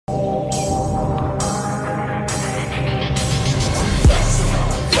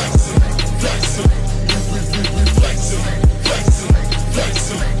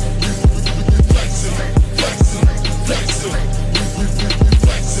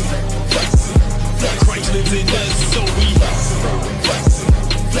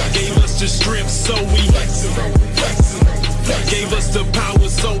gave us the power,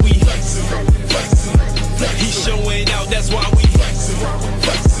 so we he's showing out, that's why we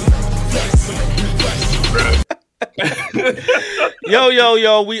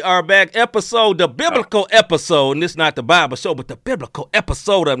Yo, we are back. The biblical episode, and it's not the Bible show, but the biblical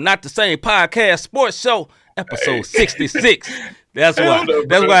episode of Not the Same Podcast Sports Show, episode 66. That's why.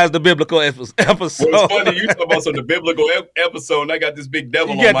 That's why it's the biblical episode. Well, it's funny you talk about the biblical episode, and I got this big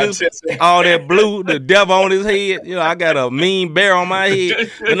devil on my chest. All that blue, the devil on his head. You know, I got a mean bear on my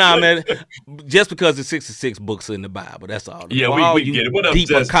head. But nah, man, just because it's 66 books in the Bible, that's all. Yeah, we get it. What up, deep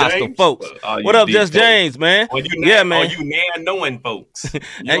Just James? Folks? What up, Just James, man? Man. All you nan-knowing folks.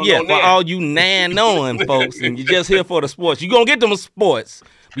 And yeah, for all you nan-knowing folks, and you're just here for the sports. You're going to get them sports.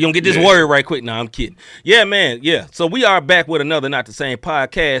 We gonna get this word right quick. No, I'm kidding. Yeah, man. Yeah. So we are back with another Not the Same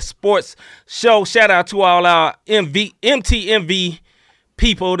Podcast Sports Show. Shout out to all our MTMV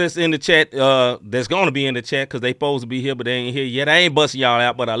people that's in the chat, that's going to be in the chat because they supposed to be here, but they ain't here yet. I ain't busting y'all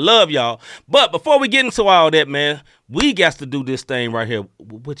out, but I love y'all. But before we get into all that, man, we got to do this thing right here,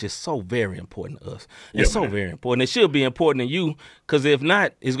 which is so very important to us. It's so very important. It should be important to you because if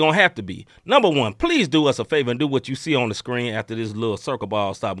not, it's going to have to be. Number one, please do us a favor and do what you see on the screen after this little circle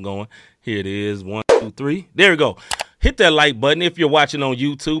ball stop going. Here it is. 1, 2, 3. There we go. Hit that like button if you're watching on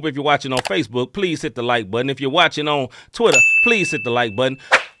YouTube. If you're watching on Facebook, please hit the like button. If you're watching on Twitter, please hit the like button.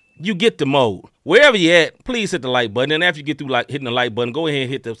 You get the mode. Wherever you're at, please hit the like button. And after you get through hitting the like button, go ahead and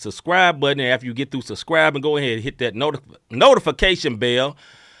hit the subscribe button. And after you get through subscribing, go ahead and hit that notification bell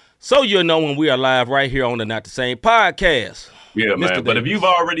so you'll know when we are live right here on the Not the Same Podcast. Yeah, man. Davis. But if you've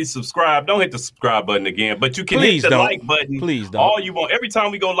already subscribed, don't hit the subscribe button again. But you can hit the like button. Please don't. All you want. Every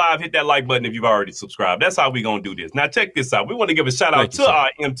time we go live, hit that like button if you've already subscribed. That's how we going to do this. Now, check this out. We want to give a shout out to our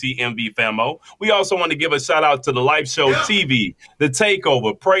MTMV famo. We also want to give a shout out to the Life Show TV, The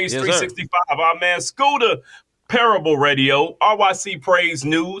Takeover, Praise 365, our man Scooter, Parable Radio, RYC Praise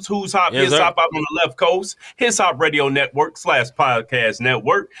News, Who's Hop, His Hop out on the left coast, His Hop Radio Network / Podcast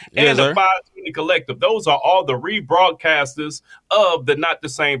Network, and the 520 Collective. Those are all the rebroadcasters of the Not the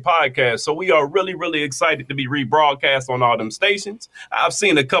Same Podcast. So we are really, really excited to be rebroadcast on all them stations. I've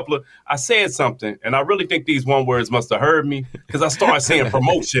seen a couple of, I said something, and I really think these one words must have heard me because I started saying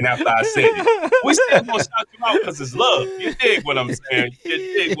promotion after I said it. We still going to shout you out because it's love. You dig what I'm saying? You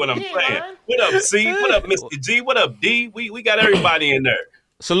dig what I'm saying? What up, C? What up, Mr. G? What up, D? We got everybody in there.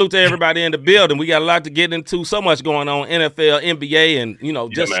 Salute to everybody in the building. We got a lot to get into. So much going on, NFL, NBA, and,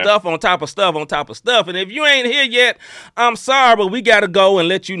 just stuff on top of stuff on top of stuff. And if you ain't here yet, I'm sorry, but we got to go and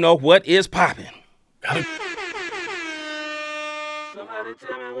let you know what is popping. Somebody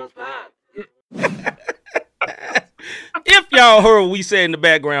tell me what's popping. If y'all heard what we said in the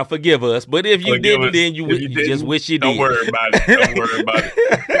background, forgive us. But if you didn't, then you just wish you did. Don't worry about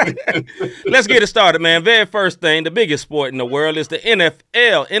it. Let's get it started, man. Very first thing, the biggest sport in the world is the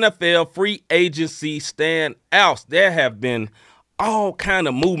NFL. NFL free agency standouts. There have been all kind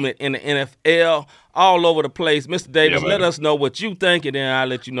of movement in the NFL all over the place. Mr. Davis, let us know what you think, and then I'll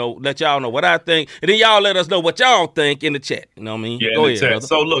let y'all know what I think, and then y'all let us know what y'all think in the chat. You know what I mean? Yeah, go ahead, brother.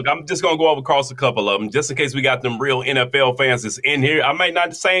 So look, I'm just gonna go across a couple of them, just in case we got them real NFL fans that's in here. I might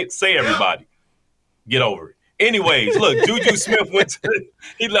not say everybody. Get over it. Anyways, look, Juju Smith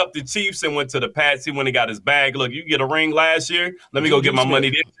he left the Chiefs and went to the Pats. He went and got his bag. Look, you get a ring last year. Let me go get my money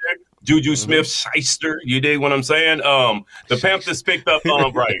this year. Juju Smith, shyster. You dig what I'm saying? The Panthers picked up,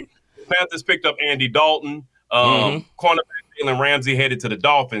 Panthers picked up Andy Dalton. Cornerback Jalen Ramsey headed to the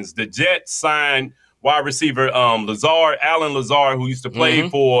Dolphins. The Jets signed wide receiver Alan Lazard, who used to play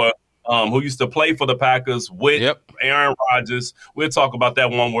for the Packers with Aaron Rodgers. We'll talk about that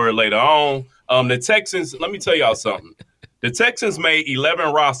one word later on. The Texans, let me tell y'all something. The Texans made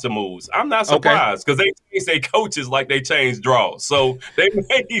 11 roster moves. I'm not surprised because they changed their coaches like they changed draws. So they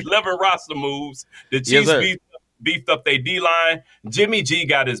made 11 roster moves. The Chiefs beefed up their D-line. Jimmy G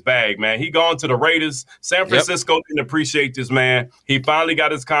got his bag, man. He gone to the Raiders. San Francisco didn't appreciate this man. He finally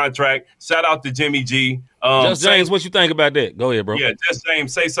got his contract. Shout out to Jimmy G. Just James, what you think about that? Go ahead, bro. Yeah, just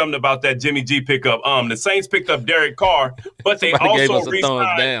James, say something about that Jimmy G pickup. The Saints picked up Derek Carr, but they also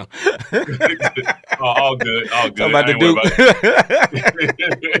re-signed. All good. About the Duke.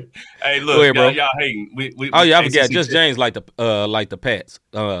 Hey, look, ahead, y'all hating. I forgot. Just James like the Pats.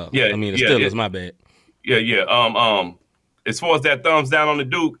 The Steelers. My bad. Yeah. As far as that thumbs down on the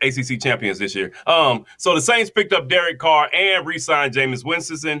Duke, ACC champions this year. So the Saints picked up Derek Carr and re-signed Jameis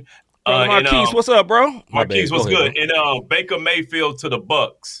Winston. Marquise, what's up, bro? Marquise, what's good? Bro. And Baker Mayfield to the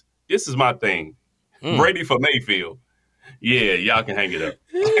Bucks. This is my thing. Brady for Mayfield. Yeah, y'all can hang it up.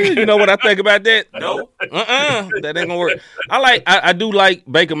 You know what I think about that? No. That ain't gonna work. I do like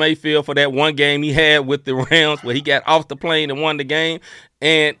Baker Mayfield for that one game he had with the Rams where he got off the plane and won the game,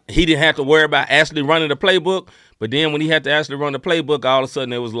 and he didn't have to worry about actually running the playbook. But then when he had to actually run the playbook, all of a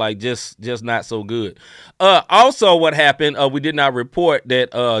sudden it was like just not so good. Also, what happened? We did not report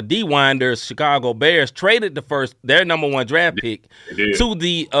that D. Winder's Chicago Bears traded their number 1 draft pick to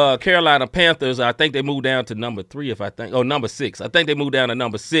the Carolina Panthers. I think they moved down to number 3, number 6. I think they moved down to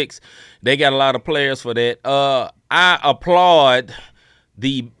number 6. They got a lot of players for that. I applaud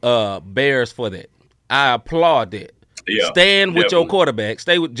the Bears for that. I applaud that. Yeah, stand with definitely. your quarterback.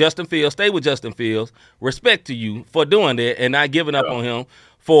 Stay with Justin Fields. Stay with Justin Fields. Respect to you for doing that and not giving up on him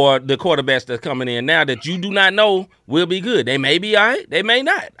for the quarterbacks that's coming in now that you do not know will be good. They may be all right. They may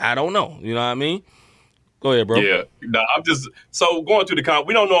not. I don't know. You know what I mean? Go ahead, bro. Yeah. No, so going through the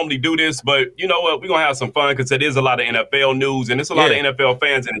we don't normally do this, but you know what? We're going to have some fun because there is a lot of NFL news and there's a lot of NFL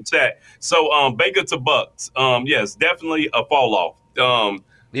fans in the chat. So Baker to Bucks. Yes, definitely a fall off.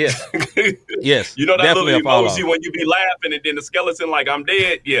 Yes. Yes. You know that little emoji emoji when you be laughing and then the skeleton like I'm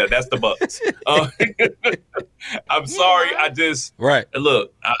dead? Yeah, that's the Bucks. I'm sorry.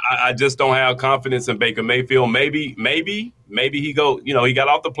 Look, I just don't have confidence in Baker Mayfield. Maybe he he got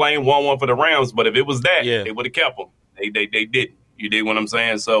off the plane, 1-1 for the Rams, but if it was that, they would have kept him. They didn't. You dig what I'm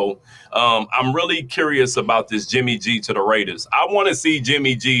saying? So I'm really curious about this Jimmy G to the Raiders. I want to see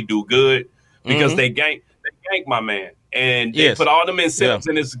Jimmy G do good because they ganked my man. And they put all them incentives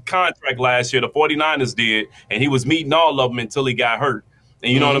in his contract last year. The 49ers did, and he was meeting all of them until he got hurt.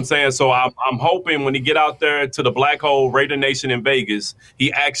 And you know what I'm saying? So I'm hoping when he get out there to the Black Hole Raider Nation in Vegas,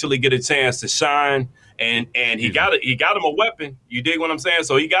 he actually get a chance to shine. And he got him a weapon. You dig what I'm saying?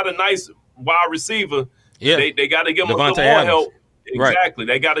 So he got a nice wide receiver. Yeah. They got to give him Devontae a little more Adams. help. Exactly.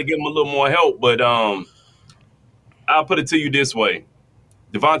 Right. They got to give him a little more help. But I'll put it to you this way.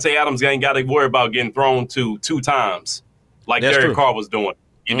 Devontae Adams ain't got to worry about getting thrown to 2 times like Derek Carr was doing.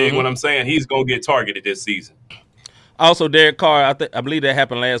 You dig what I'm saying? He's going to get targeted this season. Also, Derek Carr, I believe that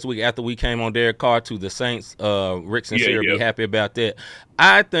happened last week after we came on Derek Carr to the Saints. Rick Sincere be happy about that.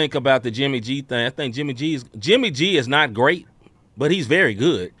 I think about the Jimmy G thing. I think Jimmy G is not great, but he's very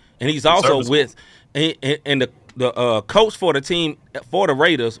good. And he's also with – and the coach for the team, for the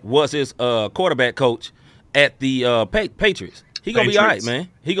Raiders, was his quarterback coach at the Patriots. He gonna be all right, man.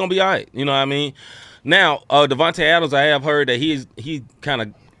 He gonna be all right. You know what I mean? Now, Devontae Adams, I have heard that he kind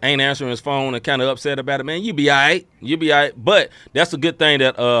of ain't answering his phone and kind of upset about it. Man, you be all right. You be all right. But that's a good thing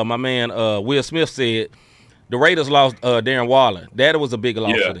that my man Will Smith said. The Raiders lost Darren Waller. That was a big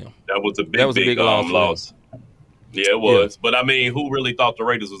loss for them. That was a big loss. Yeah, it was. Yeah. But I mean, who really thought the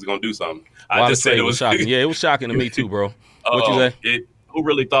Raiders was gonna do something? I just said it was shocking. Yeah, it was shocking to me too, bro. What you say? Who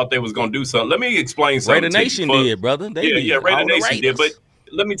really thought they was going to do something? Let me explain something. Raider Nation did, brother. Raider Nation did. But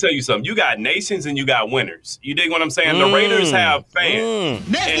let me tell you something. You got nations and you got winners. You dig what I'm saying? The Raiders have fans.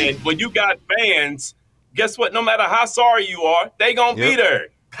 And when you got fans, guess what? No matter how sorry you are, they going to be there.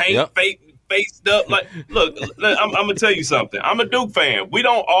 Faced up. Like, look, I'm going to tell you something. I'm a Duke fan. We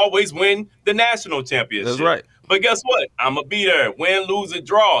don't always win the national championship. That's right. But guess what? I'm going to be there. Win, lose, or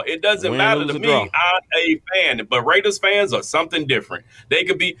draw. It doesn't matter to me. I'm a fan. But Raiders fans are something different. They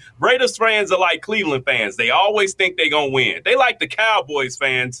could be – Raiders fans are like Cleveland fans. They always think they're going to win. They like the Cowboys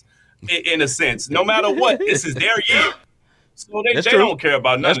fans in a sense. No matter what, this is their year. So they don't care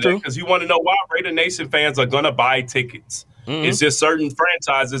about none of that because you want to know why Raider Nation fans are going to buy tickets. It's just certain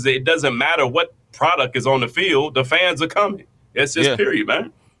franchises. It doesn't matter what product is on the field. The fans are coming. It's just period,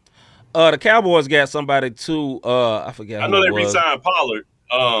 man. The Cowboys got somebody too. I forget. I know they re-signed Pollard.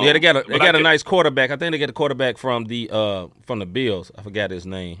 They got a nice quarterback. I think they got a quarterback from the Bills. I forgot his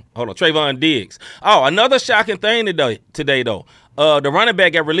name. Hold on, Trayvon Diggs. Oh, another shocking thing today though. The running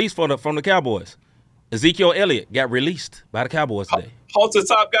back got released from the Cowboys. Ezekiel Elliott got released by the Cowboys today. Halter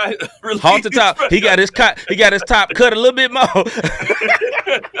top got released. Halter top. He got his top cut a little bit more.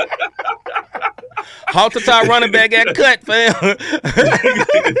 Halter top running back got cut, fam.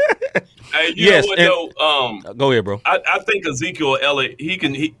 Hey, you know what though? Go ahead, bro. I think Ezekiel Elliott, he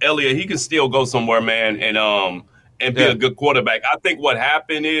can still go somewhere, man, and be a good quarterback. I think what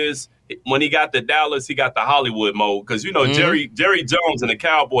happened is when he got to Dallas, he got the Hollywood mode because Jerry Jones and the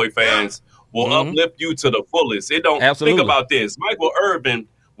Cowboy fans will uplift you to the fullest. It don't think about this. Michael Irvin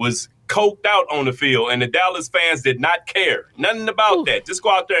was coked out on the field, and the Dallas fans did not care. Nothing about that. Just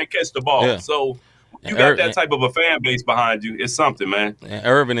go out there and catch the ball. Yeah. So you got that type of a fan base behind you. It's something, man. And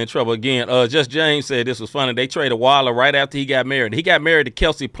Irvin in trouble again. Just James said this was funny. They traded Waller right after he got married. He got married to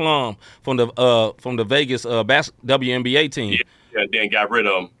Kelsey Plum from the Vegas WNBA team. Yeah, then got rid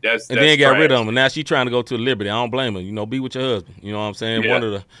of him. That's then got rid of trash. him. And now she trying to go to Liberty. I don't blame her. You know, be with your husband. You know what I'm saying? Yeah, One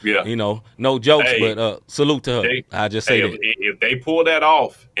of the, yeah. you know, no jokes, Hey, but salute to her. I just say that. If they pull that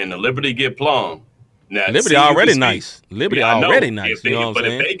off and the Liberty get Plum, now Liberty already nice. Liberty already nice. You know what I'm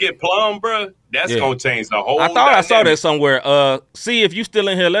saying? But if they get Plum, bro, that's gonna change the whole. I thought I saw dynamic. that somewhere. See if you still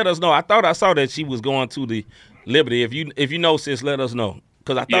in here. Let us know. I thought I saw that she was going to the Liberty. If you know, sis, let us know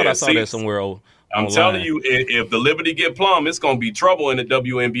because I thought I saw that somewhere. I'm telling you, if the Liberty get Plum, it's gonna be trouble in the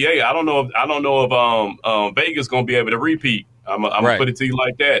WNBA. I don't know if Vegas gonna be able to repeat. I'm gonna put it to you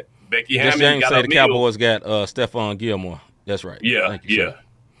like that. Becky Just Hammond James got say a the meal. Cowboys got Stephon Gilmore. That's right. Yeah, Thank you, yeah. sir.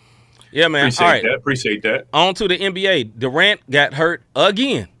 Yeah, man. All right. Appreciate that. On to the NBA. Durant got hurt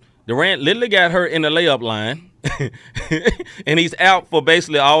again. Durant literally got hurt in the layup line, and he's out for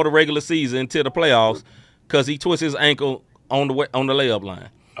basically all the regular season until the playoffs because he twisted his ankle on the layup line.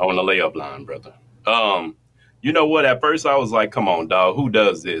 On the layup line, brother. You know what? At first, I was like, "Come on, dog, who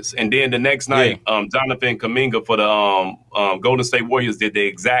does this?" And then the next night, Jonathan Kuminga for the Golden State Warriors did the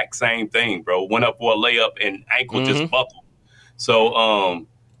exact same thing, bro. Went up for a layup and ankle just buckled. So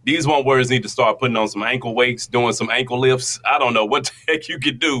these one Warriors need to start putting on some ankle weights, doing some ankle lifts. I don't know what the heck you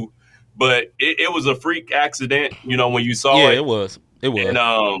could do, but it was a freak accident. You know when you saw it. Yeah, it was. It was.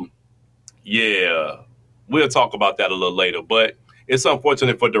 And yeah, we'll talk about that a little later, but. It's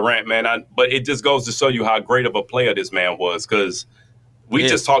unfortunate for Durant, man. But it just goes to show you how great of a player this man was because we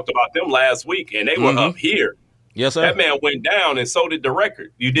just talked about them last week, and they were up here. Yes, sir. That man went down, and so did the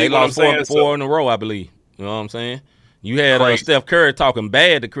record. You They dig what I'm lost saying? four in a row, I believe. You know what I'm saying? You had Steph Curry talking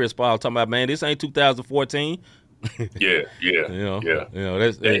bad to Chris Paul, talking about, man, this ain't 2014. Yeah. You know,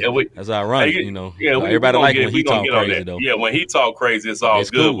 that's ironic. You know, yeah, everybody like when he talk crazy though. Yeah, when he talk crazy, it's all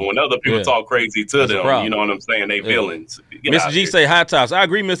good. Cool. But when other people talk crazy to them, you know what I'm saying? They villains. Mr. G say high tops. I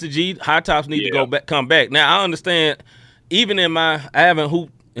agree, Mr. G. High tops need to come back. Now I understand. Even I haven't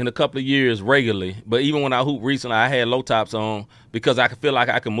hooped in a couple of years regularly, but even when I hooped recently, I had low tops on because I feel like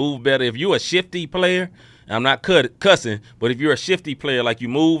I can move better. If you're a shifty player, and I'm not cussing, but if you're a shifty player, like you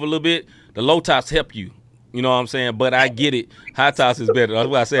move a little bit, the low tops help you. You know what I'm saying? But I get it. High tops is better. That's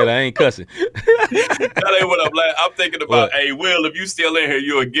why I said I ain't cussing. That ain't what I'm thinking about. Hey, Will, if you still in here,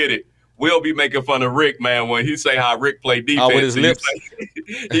 you'll get it. We'll be making fun of Rick, man, when he say how Rick play defense. With his lips.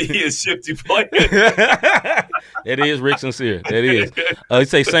 He is shifty player. That is Rick Sincere. That is. He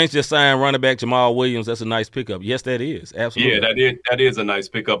say Saints just signed running back Jamal Williams. That's a nice pickup. Yes, that is. Absolutely. Yeah, that is a nice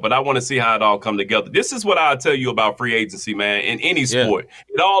pickup. But I want to see how it all come together. This is what I'll tell you about free agency, man. In any sport,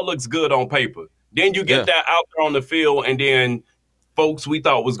 it all looks good on paper. Then you get that out there on the field, and then folks we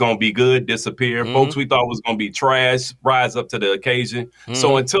thought was going to be good disappear. Folks we thought was going to be trash rise up to the occasion.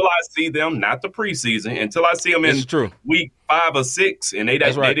 So until I see them, not the preseason, until I see them in week 5 or 6, and they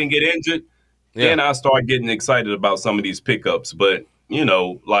didn't get injured, then I start getting excited about some of these pickups. But, you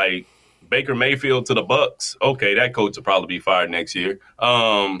know, like Baker Mayfield to the Bucks, okay, that coach will probably be fired next year.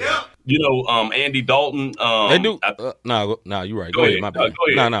 You know, Andy Dalton. They do. No, you're right. Go ahead. My bad.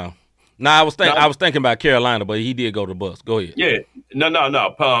 Go ahead. No, I was thinking about Carolina, but he did go to the Bucks. Go ahead. Yeah. No.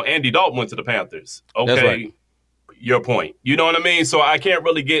 Andy Dalton went to the Panthers. Okay. That's right. Your point. You know what I mean? So I can't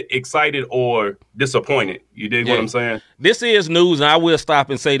really get excited or disappointed. You dig what I'm saying? This is news, and I will stop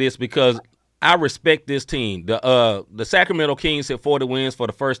and say this because I respect this team. The Sacramento Kings hit 40 wins for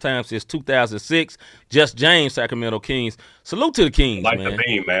the first time since 2006. Just James, Sacramento Kings. Salute to the Kings, man. Like the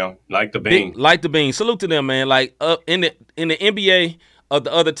beam, man. Like the beam. Like the beam. Salute to them, man. Like in the NBA of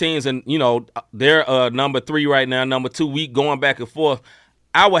the other teams, and you know they're number 3 right now, number 2. We going back and forth.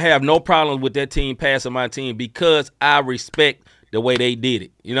 I would have no problem with that team passing my team because I respect the way they did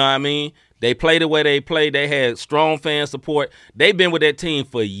it. You know what I mean? They play the way they play. They had strong fan support. They've been with that team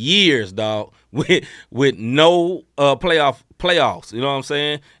for years, dog, with no playoffs. You know what I'm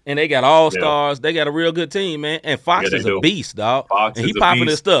saying? And they got all-stars. They got a real good team, man. And Fox is a beast, dog. And he popping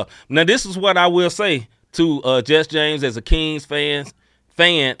his stuff. Now, this is what I will say to Jess James as a Kings fan,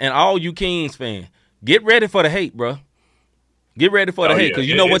 and all you Kings fans. Get ready for the hate, bro. Get ready for the hate, because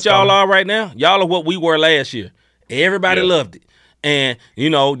you know what y'all are right now? Y'all are what we were last year. Everybody loved it. And, you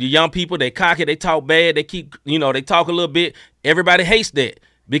know, the young people, they cocky, they talk bad, they keep, you know, they talk a little bit. Everybody hates that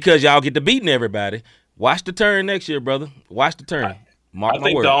because y'all get to beating everybody. Watch the turn next year, brother. Watch the turn. Mark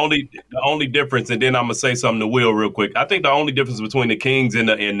my word. The only difference, and then I'm gonna say something to Will real quick. I think the only difference between the Kings and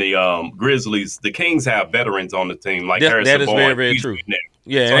the Grizzlies, the Kings have veterans on the team, like Harrison Barnes. That is very, very true.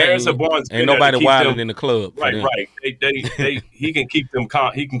 Yeah, so Harrison Barnes ain't nobody wilder than the club. Right. He can keep them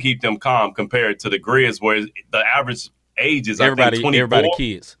calm. He can keep them calm compared to the Grizz, where the average age is I think 24. Everybody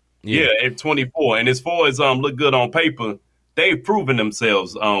kids. Yeah, at 24. And as far as look good on paper, they've proven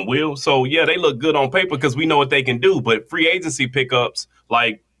themselves, Will. So yeah, they look good on paper because we know what they can do. But free agency pickups,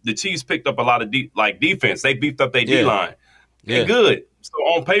 like the Chiefs picked up a lot of defense. They beefed up their D line. They're good. So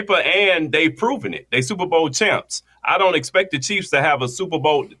on paper, and they've proven it. They Super Bowl champs. I don't expect the Chiefs to have a Super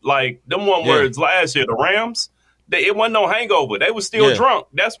Bowl like them words last year. The Rams, it wasn't no hangover. They were still drunk.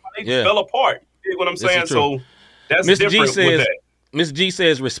 That's why they fell apart. You know what I'm saying? So that's Mr. different with that. Mr. G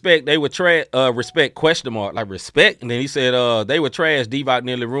says respect. They were respect ? Like respect, and then he said they were trash. Divock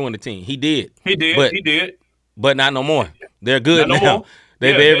nearly ruined the team. He did. He did. But not no more. They're good not now. No more.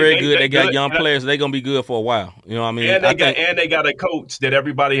 They're very good. They got young players. They're gonna be good for a while. You know what I mean? And they got a coach that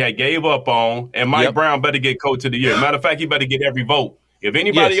everybody had gave up on. And Mike Brown better get coach of the year. Matter of fact, he better get every vote. If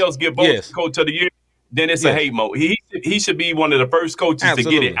anybody else get votes coach of the year, then it's a hate mode. He should be one of the first coaches to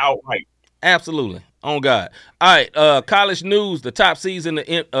get it outright. Absolutely. On God. All right. College news. The top seeds in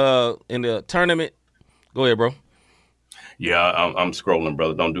the tournament. Go ahead, bro. Yeah, I'm scrolling,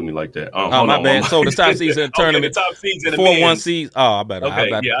 brother. Don't do me like that. My bad. So the top seeds in the tournament. The top seeds in the 4-1 seeds. Oh, I bet.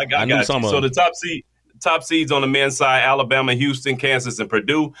 Okay, I got some you. So the top seeds on the men's side: Alabama, Houston, Kansas, and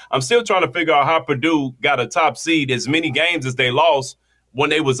Purdue. I'm still trying to figure out how Purdue got a top seed. As many games as they lost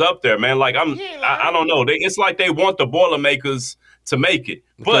when they was up there, man. Like I don't know. It's like they want the Boilermakers to make it,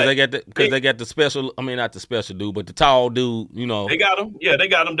 but they got the special. I mean, not the special dude, but the tall dude. You know, they got him. Yeah, they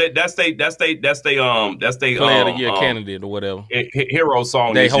got him. That's they player of the year candidate or whatever hero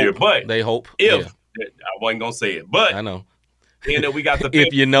song they this hope, year. But they hope I wasn't gonna say it, but I know. And then we got the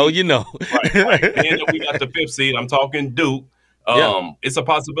if you know, you know. right. And then we got the fifth seed. I'm talking Duke. It's a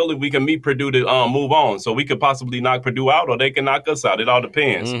possibility we can meet Purdue to move on. So we could possibly knock Purdue out or they can knock us out. It all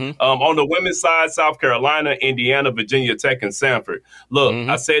depends. On the women's side, South Carolina, Indiana, Virginia Tech, and Samford. Look,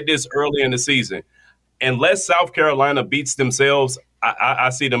 I said this early in the season. Unless South Carolina beats themselves, I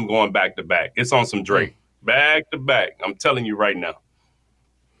see them going back to back. It's on some Drake. Back to back. I'm telling you right now.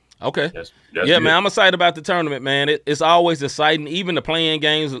 Okay. That's man, I'm excited about the tournament, man. It's always exciting. Even the playing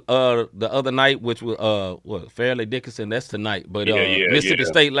games the other night, which was Fairleigh Dickinson, that's tonight. But Mississippi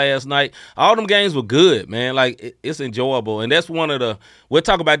State last night, all them games were good, man. Like it's enjoyable. And that's we'll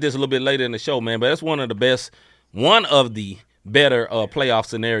talk about this a little bit later in the show, man, but that's one of the better playoff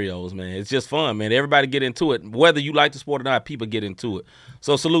scenarios, man. It's just fun, man. Everybody get into it. Whether you like the sport or not, people get into it.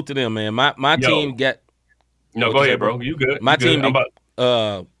 So salute to them, man. My team got No, go ahead, bro. You good. My team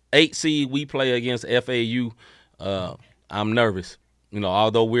 8 seed, we play against FAU. I'm nervous. You know,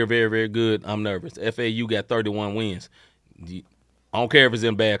 although we're very, very good, I'm nervous. FAU got 31 wins. I don't care if it's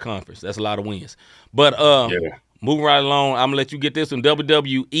in bad conference. That's a lot of wins. But moving right along, I'm going to let you get this from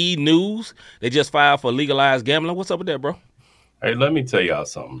WWE News. They just filed for legalized gambling. What's up with that, bro? Hey, let me tell y'all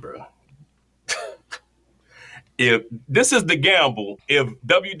something, bro. If this is the gamble, if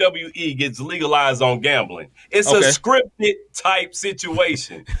WWE gets legalized on gambling, it's a scripted type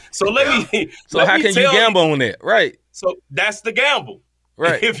situation. So let me. So how can you gamble on that, right? So that's the gamble,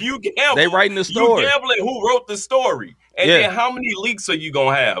 right? If you gamble, they writing the story. You gambling who wrote the story, and then how many leaks are you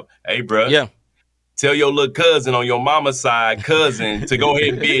gonna have? Hey, bro. Yeah. Tell your little cousin on your mama's side, to go ahead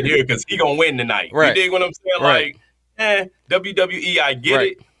and bid here because he gonna win tonight. Right. You dig what I'm saying? Right. Like, WWE, I get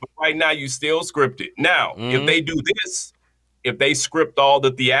it. But right now, you still scripted. Now, if they do this, if they script all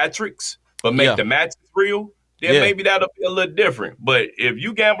the theatrics, but make the matches real, then maybe that'll be a little different. But if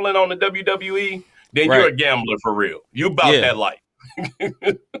you gambling on the WWE, then you're a gambler for real. You about that life.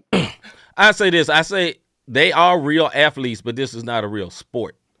 I say this. I say they are real athletes, but this is not a real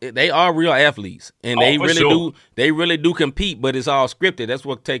sport. They are real athletes, and they really do compete, but it's all scripted. That's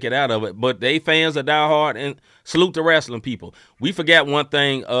what take it out of it. But they fans are diehard, and salute to wrestling people. We forgot one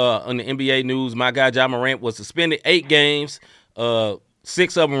thing on the NBA news. My guy Ja Morant was suspended 8 games,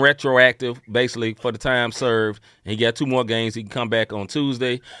 6 of them retroactive, basically for the time served. And he got 2 more games. He can come back on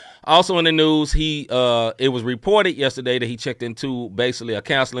Tuesday. Also in the news, it was reported yesterday that he checked into basically a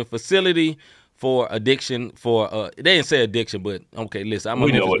counseling facility for addiction, they didn't say addiction, but okay, listen, I'm a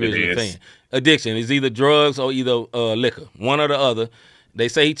Memphis Grizzlies fan. Addiction is either drugs or either liquor, one or the other. They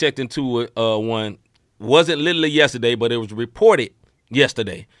say he checked into one. Wasn't literally yesterday, but it was reported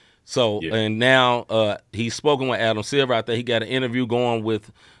yesterday. So, and now he's spoken with Adam Silver. I think he got an interview going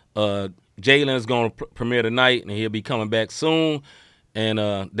with Jalen's going to premiere tonight, and he'll be coming back soon. And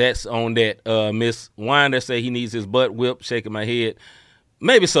that's on that. Miss Winder say he needs his butt whipped, shaking my head.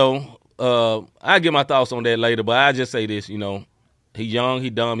 Maybe so. I'll get my thoughts on that later, but I just say this, he's young, he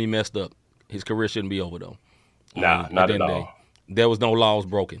dumb, he messed up. His career shouldn't be over, though. Nah, not at all. There was no laws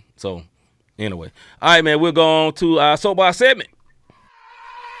broken. So, anyway. All right, man, we'll go on to our soapbox segment.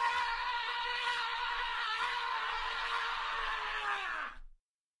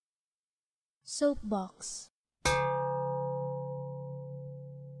 Soapbox.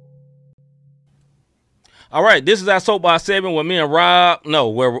 All right, this is our soapbox segment where me and Rob,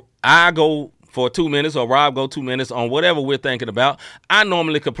 where I go for 2 minutes or Rob go 2 minutes on whatever we're thinking about. I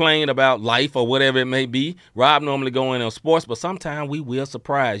normally complain about life or whatever it may be. Rob normally go in on sports, but sometimes we will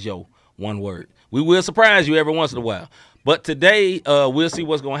surprise you. One word. We will surprise you every once in a while. But today, we'll see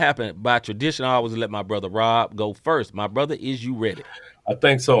what's going to happen. By tradition, I always let my brother Rob go first. My brother, is you ready? I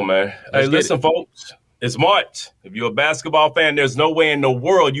think so, man. Hey, listen, folks. It's March. If you're a basketball fan, there's no way in the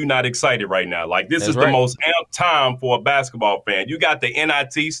world you're not excited right now. Like, this is the most amped time for a basketball fan. You got the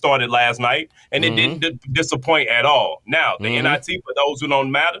NIT started last night, and it didn't disappoint at all. Now, the NIT, for those who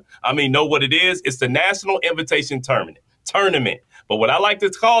don't know what it is. It's the National Invitation Tournament. But what I like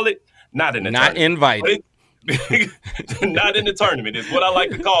to call it, not in the tournament. Not invited. Not in the tournament is what I like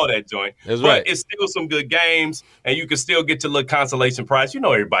to call that joint. That's but right. It's still some good games, and you can still get your little consolation prize. You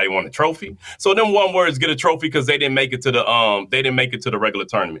know, everybody want a trophy, so them one words get a trophy because they didn't make it to the regular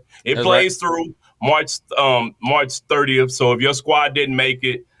tournament. It plays through March 30th. So if your squad didn't make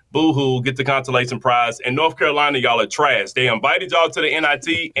it, boo-hoo, get the consolation prize. And North Carolina, y'all are trash. They invited y'all to the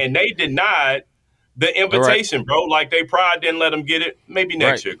NIT, and they denied the invitation, bro. Like, they probably didn't let them get it. Maybe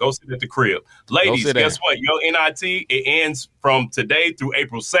next year. Go sit at the crib. Ladies, guess what? Your NIT, it ends from today through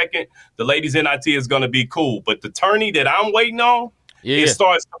April 2nd. The ladies' NIT is going to be cool. But the tourney that I'm waiting on, it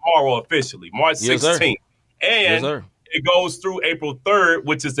starts tomorrow officially, March 16th. And it goes through April 3rd,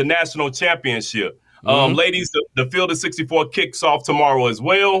 which is the national championship. Ladies, the Field of 64 kicks off tomorrow as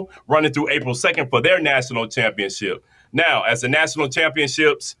well, running through April 2nd for their national championship. Now, as the national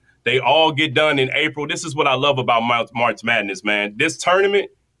championships, they all get done in April. This is what I love about March Madness, man. This tournament,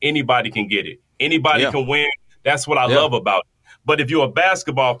 anybody can get it. Anybody can win. That's what I love about it. But if you're a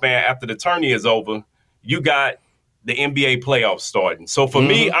basketball fan, after the tourney is over, you got the NBA playoffs starting. So for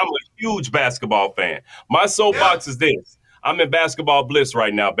me, I'm a huge basketball fan. My soapbox is this. I'm in basketball bliss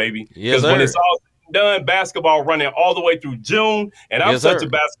right now, baby. Because when it's all done, basketball running all the way through June, and I'm such a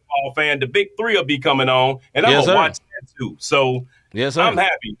basketball fan, the Big Three will be coming on, and I'm going to watch that too. So I'm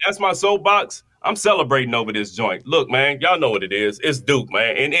happy. That's my soapbox. I'm celebrating over this joint. Look, man, y'all know what it is. It's Duke,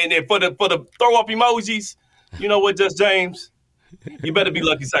 man. And for the throw up emojis, you know what, Just James? You better be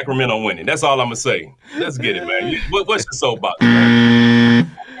lucky Sacramento winning. That's all I'm going to say. Let's get it, man. What's your soapbox,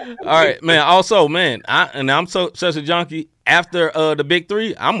 man? All right, man. Also, man, I'm such a junkie. After the Big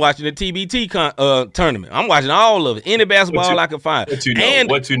Three, I'm watching the TBT tournament. I'm watching all of it. Any basketball I can find.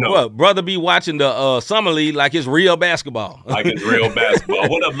 What you know? What, brother be watching the Summer League like it's real basketball. Like it's real basketball.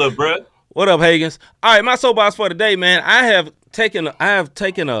 What up, little bro? What up, Higgins? All right, my soapbox for today, man. I've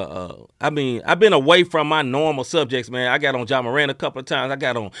been away from my normal subjects, man. I got on John Moran a couple of times. I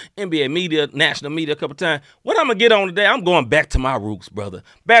got on NBA media, national media a couple of times. What I'm going to get on today, I'm going back to my roots, brother.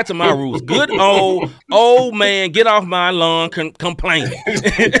 Back to my roots. Good old man, get off my lawn complaining.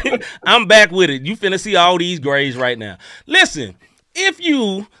 I'm back with it. You finna see all these grays right now. Listen. If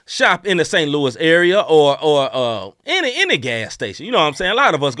you shop in the St. Louis area or any gas station, you know what I'm saying? A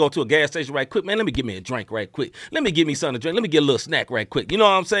lot of us go to a gas station right quick. Man, let me get me a drink right quick. Let me get me something to drink. Let me get a little snack right quick. You know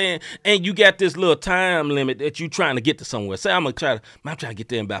what I'm saying? And you got this little time limit that you trying to get to somewhere. Say I'm trying to get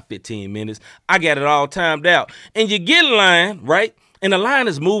there in about 15 minutes. I got it all timed out. And you get in line, right? And the line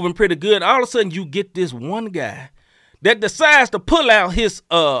is moving pretty good. All of a sudden, you get this one guy that decides to pull out his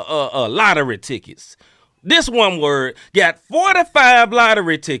lottery tickets. This one word got 45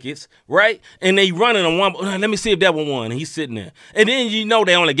 lottery tickets, right? And they running on one. Let me see if that one won. And he's sitting there. And then you know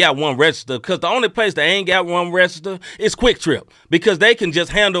they only got one register because the only place they ain't got one register is Quick Trip because they can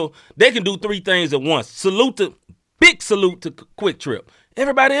just they can do three things at once. Big salute to Quick Trip.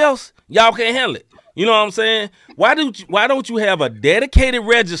 Everybody else, y'all can't handle it. You know what I'm saying? Why don't you have a dedicated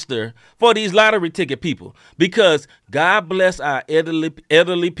register for these lottery ticket people? Because God bless our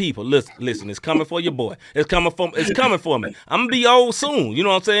elderly people. Listen, it's coming for your boy. It's coming for me. I'm going to be old soon. You know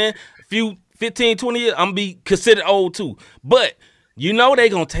what I'm saying? A few 15, 20 years, I'm going to be considered old too. But you know they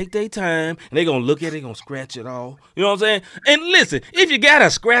going to take their time and they going to look at it, they going to scratch it off. You know what I'm saying? And listen, if you got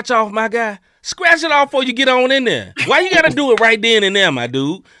to scratch off, my guy, scratch it off before you get on in there. Why you got to do it right then and there, my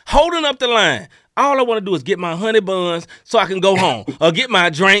dude? Holding up the line. All I want to do is get my honey buns so I can go home, or get my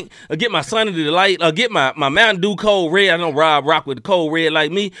drink, or get my Sunny Delight, or get my Mountain Dew Cold Red. I know Rob rock with the Cold Red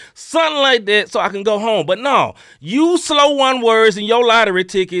like me. Something like that so I can go home. But no, you slow one words and your lottery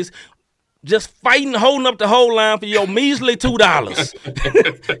tickets, just fighting, holding up the whole line for your measly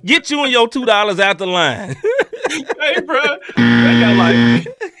 $2. Get you and your $2 out the line. Hey, bro, I got like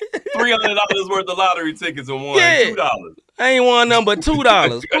 $300 worth of lottery tickets and won $2. I ain't won nothing but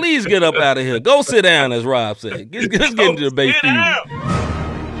 $2. Please get up out of here. Go sit down, as Rob said. Let's get into the base feud.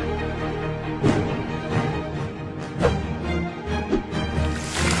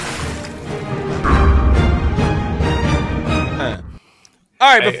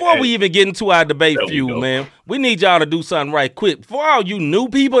 right, before we even get into our debate There we feud, go. man, we need y'all to do something right quick. For all you new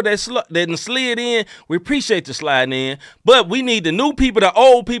people that done slid in, we appreciate you sliding in. But we need the new people, the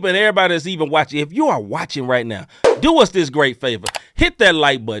old people, and everybody that's even watching. If you are watching right now, do us this great favor. Hit that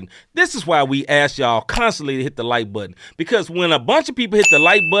like button. This is why we ask y'all constantly to hit the like button. Because when a bunch of people hit the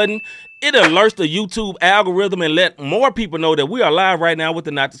like button, it alerts the YouTube algorithm and let more people know that we are live right now with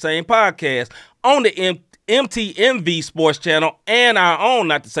the Not the Same podcast on the MTMV Sports Channel and our own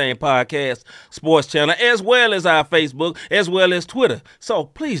Not the Same Podcast Sports Channel, as well as our Facebook, as well as Twitter. So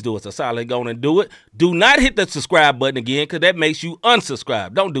please do us a solid, go and do it. Do not hit the subscribe button again, because that makes you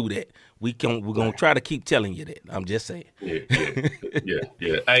unsubscribe. Don't do that. We're gonna try to keep telling you that. I'm just saying. Yeah.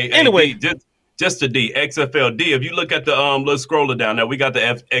 Hey, Anyway. hey, D, just the D, XFL D. If you look at the little scroller down there, we got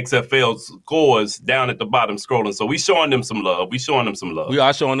the XFL scores down at the bottom scrolling. So we showing them some love. We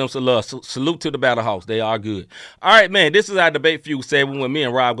are showing them some love. Salute to the Battle House. They are good. All right, man. This is our debate feud segment when me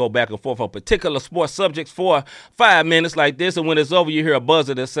and Rob go back and forth on particular sports subjects for 5 minutes like this. And when it's over, you hear a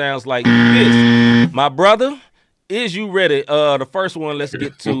buzzer that sounds like this. My brother, is you ready? The first one, let's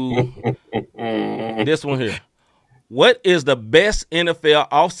get to this one here. What is the best NFL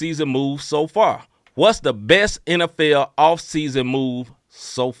offseason move so far? What's the best NFL offseason move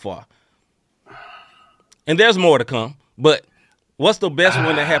so far? And there's more to come, but what's the best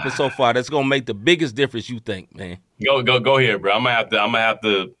one that happened so far that's gonna make the biggest difference, you think, man? Go ahead, bro. I'm gonna have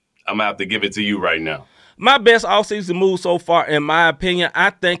to give it to you right now. My best offseason move so far, in my opinion, I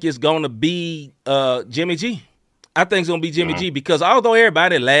think it's gonna be Jimmy G. I think it's gonna be Jimmy G, because although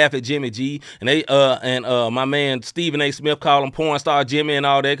everybody laugh at Jimmy G and they my man Stephen A. Smith called him porn star Jimmy and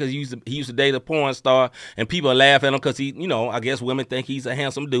all that, because he used to date a porn star, and people laugh at him because he, I guess women think he's a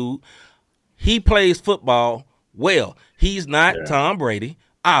handsome dude. He plays football well. He's not Tom Brady,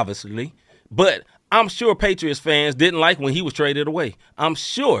 obviously, but I'm sure Patriots fans didn't like when he was traded away. I'm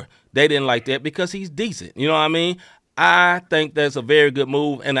sure they didn't like that because he's decent. You know what I mean? I think that's a very good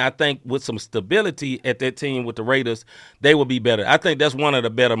move, and I think with some stability at that team with the Raiders, they will be better. I think that's one of the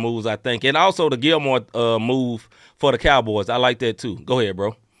better moves, I think. And also the Gilmore move for the Cowboys. I like that too. Go ahead,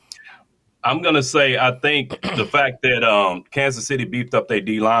 bro. I'm going to say I think the fact that Kansas City beefed up their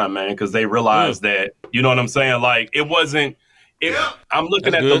D-line, man, because they realized that, you know what I'm saying? Like, it wasn't – I'm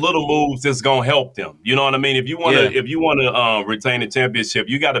looking at the little moves that's going to help them. You know what I mean? If you want to retain a championship,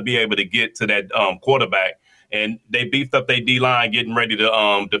 you got to be able to get to that quarterback. And they beefed up their D-line, getting ready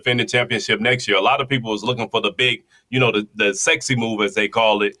to defend the championship next year. A lot of people was looking for the big, the sexy move, as they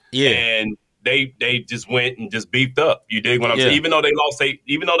call it. Yeah. And they just went and just beefed up. You dig what I'm saying? Even though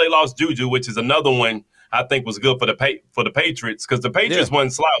they lost Juju, which is another one I think was good for the Patriots, because the Patriots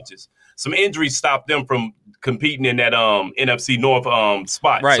weren't slouches. Some injuries stopped them from competing in that NFC North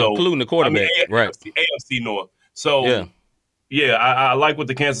spot. Right, so, including the quarterback. right. AFC North. So, I like what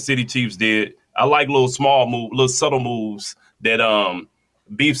the Kansas City Chiefs did. I like little subtle moves that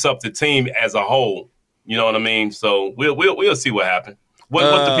beefs up the team as a whole. You know what I mean? So we'll see what happens. What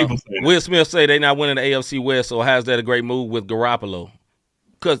the people say? Will Smith say they not winning the AFC West, so how's that a great move with Garoppolo?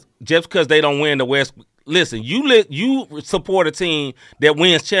 Just because they don't win the West, listen, you support a team that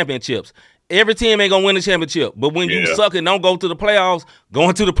wins championships. Every team ain't gonna win the championship, but when you suck and don't go to the playoffs,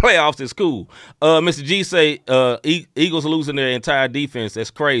 going to the playoffs is cool. Mr. G say Eagles losing their entire defense.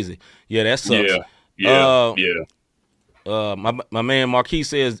 That's crazy. Yeah, that sucks. My man Marquis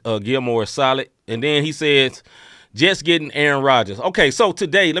says Gilmore is solid, and then he says Jets getting Aaron Rodgers. Okay, so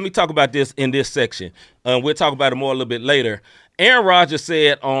today let me talk about this in this section. We'll talk about it more a little bit later. Aaron Rodgers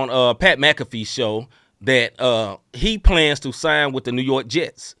said on Pat McAfee's show that he plans to sign with the New York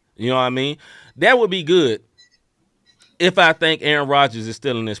Jets. You know what I mean? That would be good if I think Aaron Rodgers is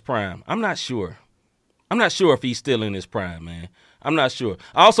still in his prime. I'm not sure. I'm not sure if he's still in his prime, man. I'm not sure.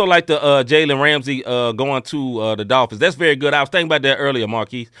 I also like the Jalen Ramsey going to the Dolphins. That's very good. I was thinking about that earlier,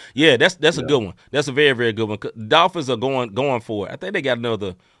 Marquis. Yeah, that's a good one. That's a very, very good one. Dolphins are going for it. I think they got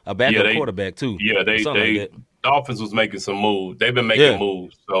a backup quarterback too. Yeah, Dolphins was making some moves. They've been making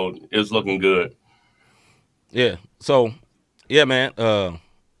moves, so it's looking good. Yeah. So, yeah, man.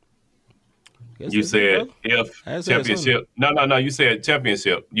 You said if championship. No. You said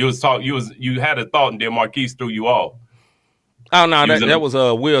championship. You had a thought, and then Marquis threw you off. Oh no, that was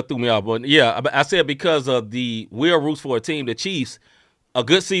Will threw me off. But yeah, I said because of the Will roots for a team, the Chiefs. A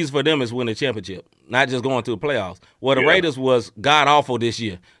good season for them is winning the championship, not just going to the playoffs. Well, the Raiders was god awful this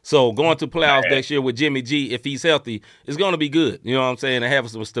year, so going to playoffs next year with Jimmy G, if he's healthy, is going to be good. You know what I'm saying? And have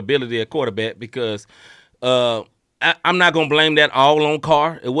some stability at quarterback because. I'm not gonna blame that all on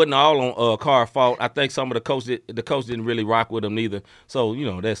Carr. It wasn't all on Carr's fault. I think some of the coach didn't really rock with him neither. So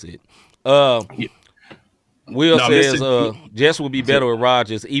that's it. Will No, says Mr. Jess would be better with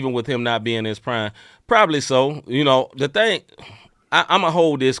Rodgers, even with him not being in his prime. Probably so. You know, the thing, I'm going to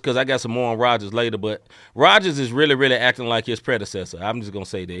hold this because I got some more on Rodgers later, but Rodgers is really, really acting like his predecessor. I'm just going to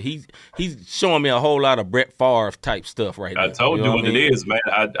say that. He's showing me a whole lot of Brett Favre type stuff right now. I told you what it is, man.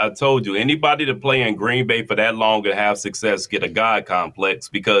 I told you. Anybody to play in Green Bay for that long and have success get a God complex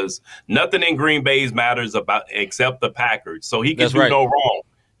because nothing in Green Bay matters about except the Packers. So he can do no wrong.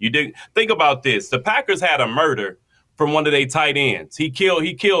 You did think about this. The Packers had a murder from one of their tight ends. He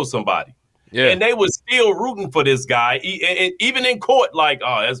killed somebody. Yeah. And they was still rooting for this guy, even in court, like,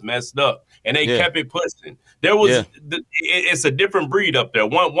 oh, that's messed up. And they kept it pushing. There was it's a different breed up there.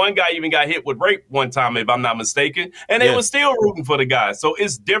 One guy even got hit with rape one time, if I'm not mistaken, and they were still rooting for the guy. So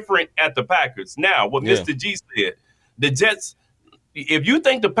it's different at the Packers. Now, what Mr. G said, the Jets, if you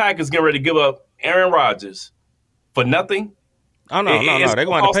think the Packers get ready to give up Aaron Rodgers for nothing, no. They're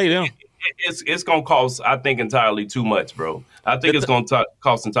going to pay them. It's going to cost, I think, entirely too much, bro. I think it's going to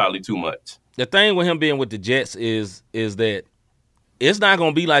cost entirely too much. The thing with him being with the Jets is that it's not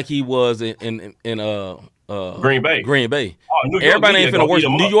going to be like he was in Green Bay. Oh, everybody ain't finna work.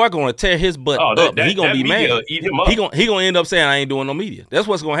 New York going to tear his butt up. He going to be mad. Eat him up. He going to end up saying, I ain't doing no media. That's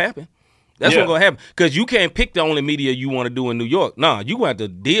what's going to happen. That's what's going to happen. Because you can't pick the only media you want to do in New York. Nah, you going to have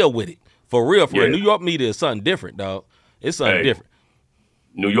to deal with it. For real. New York media is something different, dog. It's something different.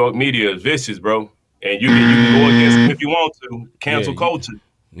 New York media is vicious, bro. And you can go against them if you want to. Cancel culture.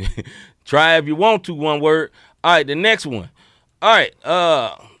 Try if you want to, one word. All right, the next one. All right,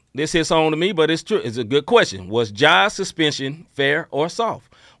 this hits home to me, but it's true. It's a good question. Was Ja's suspension fair or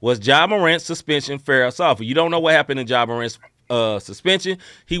soft? Was Ja Morant's suspension fair or soft? If you don't know what happened in Ja Morant's suspension,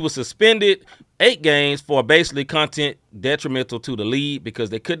 he was suspended 8 games for basically content detrimental to the league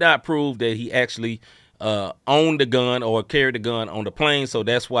because they could not prove that he actually owned the gun or carried the gun on the plane, so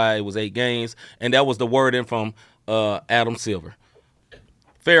that's why it was 8 games, and that was the wording from Adam Silver.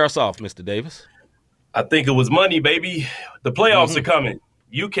 Fair or soft, Mr. Davis? I think it was money, baby. The playoffs are coming.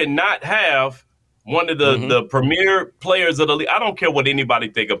 You cannot have one of the premier players of the league. I don't care what anybody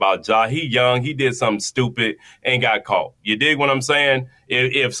think about Ja. He young. He did something stupid and got caught. You dig what I'm saying?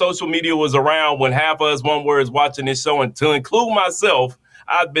 If social media was around when half of us one word is watching this show, and to include myself,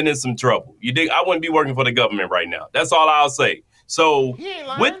 I've been in some trouble. You dig? I wouldn't be working for the government right now. That's all I'll say. So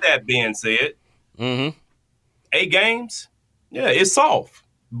with that being said, 8 games, it's soft.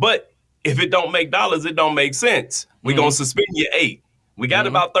 But if it don't make dollars, it don't make sense. We're going to suspend you 8. We got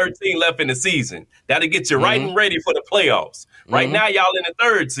about 13 left in the season. That'll get you right and ready for the playoffs. Right now, y'all in the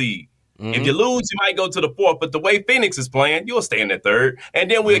 3rd seed. If you lose, you might go to the 4th. But the way Phoenix is playing, you'll stay in the 3rd.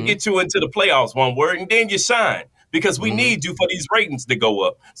 And then we'll get you into the playoffs, one word, and then you shine. Because we need you for these ratings to go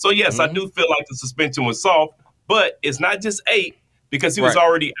up. So, yes, I do feel like the suspension was soft. But it's not just 8 because he was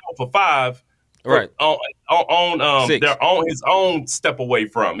already out for 5. Right. On 6. they're on his own step away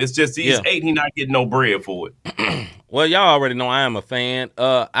from. It's just he's 8, he not getting no bread for it. Well, y'all already know I am a fan.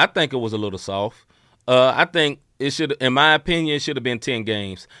 I think it was a little soft. I think it should, in my opinion, it should have been 10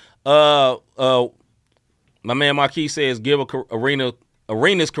 games. My man Marquis says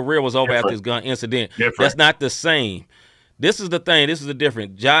Arena's career was over after his gun incident. That's not the same. This is the thing. This is the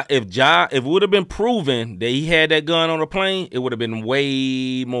difference. If it would have been proven that he had that gun on the plane, it would have been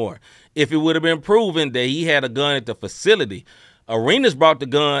way more. If it would have been proven that he had a gun at the facility, Arenas brought the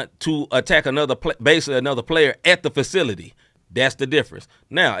gun to attack basically another player at the facility. That's the difference.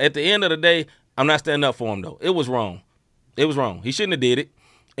 Now, at the end of the day, I'm not standing up for him, though. It was wrong. It was wrong. He shouldn't have did it.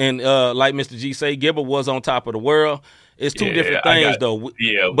 And like Mr. G say, Gilbert was on top of the world. It's two different things, though.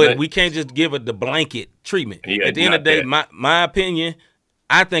 But we can't just give it the blanket treatment. At the end of the day, my opinion,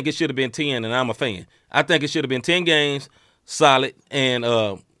 I think it should have been 10, and I'm a fan. I think it should have been 10 games, solid,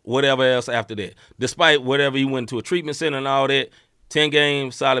 and whatever else after that. Despite whatever he went to a treatment center and all that, 10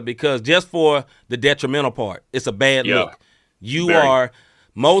 games, solid, because just for the detrimental part, it's a bad look.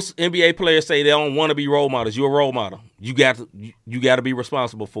 Most NBA players say they don't want to be role models. You're a role model. You got to be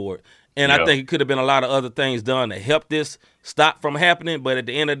responsible for it. And I think it could have been a lot of other things done to help this stop from happening. But at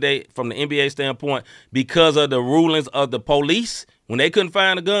the end of the day, from the NBA standpoint, because of the rulings of the police, when they couldn't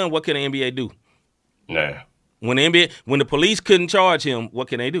find a gun, what can the NBA do? Nah. When the police couldn't charge him, what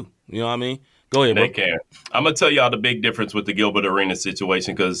can they do? You know what I mean? Go ahead, bro. They can. I'm going to tell y'all the big difference with the Gilbert Arenas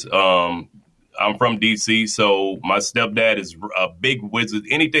situation because I'm from D.C., so my stepdad is a big Wizard.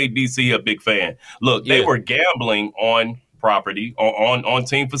 Anything D.C., a big fan. Look, they were gambling on property, on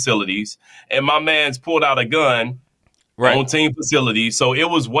team facilities, and my man's pulled out a gun on team facilities. So it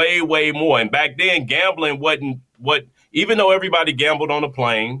was way, way more. And back then, gambling wasn't what – even though everybody gambled on a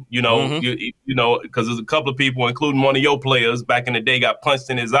plane, you know, because there's a couple of people, including one of your players back in the day, got punched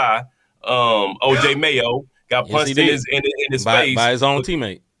in his eye. O.J. Mayo got Yes, punched he in did. his by face his own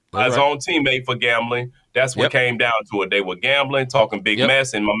teammate. by That's his right. own teammate for gambling. That's what Yep. came down to it. They were gambling, talking big Yep.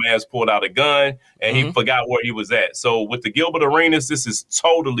 mess, and my man's pulled out a gun, and he Mhm. forgot where he was at. So with the Gilbert Arenas, this is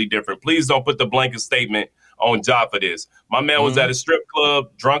totally different. Please don't put the blanket statement on Ja for this. My man was Mhm. at a strip club,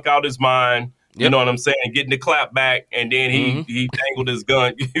 drunk out his mind. You Yep. know what I'm saying? Getting the clap back, and then Mhm. he dangled his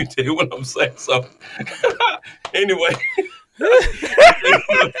gun. You know what I'm saying? So anyway,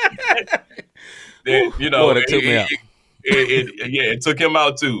 then, you know, Boy, that took me out. it took him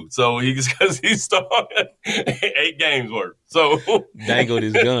out too. So because he started 8 games worth. So Dangled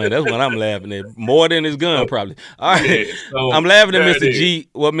his gun. That's what I'm laughing at. More than his gun, probably. All right. yeah, so I'm laughing at there Mr. it is. G.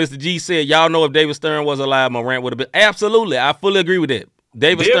 What Mr. G said. Y'all know if David Stern was alive, Morant would have been. Absolutely. I fully agree with that.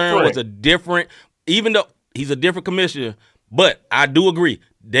 David Stern Different. was a different, even though he's a different commissioner, but I do agree.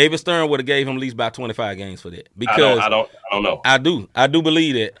 David Stern would have gave him at least about 25 games for that. Because I don't know. I do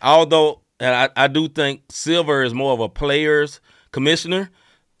believe that. Although, and I do think Silver is more of a player's commissioner.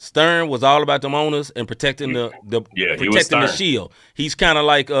 Stern was all about them owners and protecting the Yeah, he was protecting the Stern. shield. He's kind of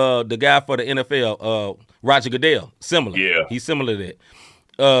like the guy for the NFL, Roger Goodell. Similar. Yeah. He's similar to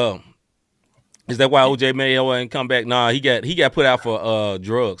that. Is that why OJ Mayo ain't come back? Nah, he got put out for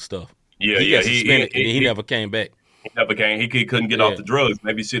drug stuff. Yeah, he yeah, got suspended and he never came back. He never came. He couldn't get Yeah. off the drugs.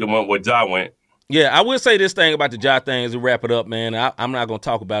 Maybe should have went where Ja went. Yeah, I will say this thing about the Ja things to wrap it up, man. I'm not gonna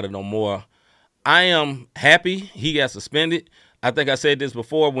talk about it no more. I am happy he got suspended. I think I said this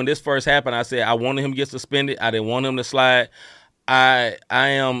before when this first happened. I said I wanted him to get suspended. I didn't want him to slide. I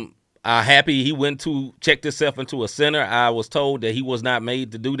am happy he went to checked himself into a center. I was told that he was not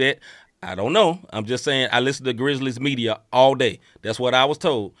made to do that. I don't know. I'm just saying I listened to Grizzlies media all day. That's what I was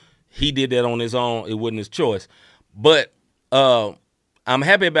told. He did that on his own. It wasn't his choice. But I'm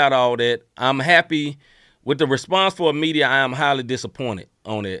happy about all that. I'm happy with the response for media. I am highly disappointed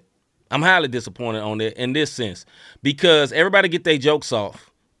on it. I'm highly disappointed on it in this sense because everybody get their jokes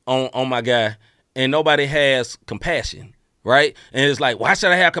off on my guy and nobody has compassion, right? And it's like, why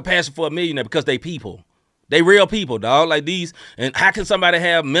should I have compassion for a millionaire? Because they people. They real people, dog. Like these. And how can somebody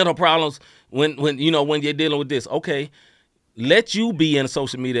have mental problems when you're dealing with this? Okay, let you be in a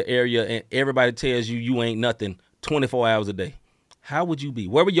social media area and everybody tells you ain't nothing 24 hours a day. How would you be?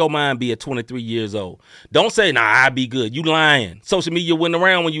 Where would your mind be at 23 years old? Don't say, nah, I'd be good. You lying. Social media wasn't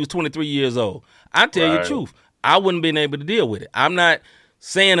around when you was 23 years old. I tell you the Right. truth. I wouldn't been able to deal with it. I'm not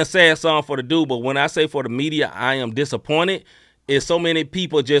saying a sad song for the dude, but when I say for the media, I am disappointed. Is so many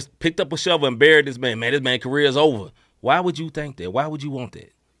people just picked up a shovel and buried this man. Man, this man's career is over. Why would you think that? Why would you want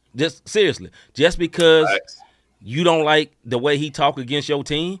that? Just seriously. Just because Facts. you don't like the way he talk against your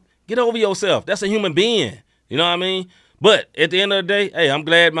team, get over yourself. That's a human being. You know what I mean? But at the end of the day, hey, I'm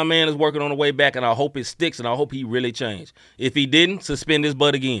glad my man is working on the way back, and I hope it sticks, and I hope he really changed. If he didn't, suspend his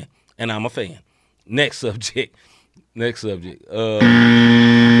butt again, and I'm a fan. Next subject. All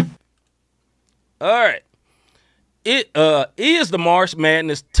right. It is the March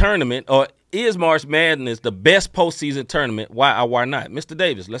Madness tournament, or is March Madness the best postseason tournament? Why or why not? Mr.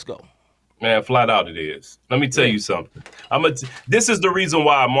 Davis, let's go. Man, flat out it is. Let me tell you something. This is the reason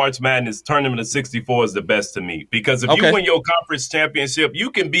why March Madness Tournament of 64 is the best to me. Because if Okay. you win your conference championship, you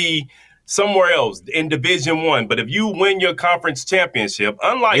can be somewhere else in Division I. But if you win your conference championship,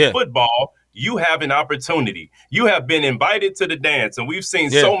 unlike football, you have an opportunity. You have been invited to the dance. And we've seen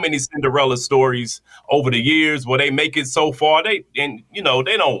so many Cinderella stories over the years where they make it so far. They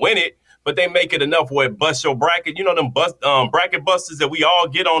don't win it, but they make it enough where it busts your bracket. You know them bracket busters that we all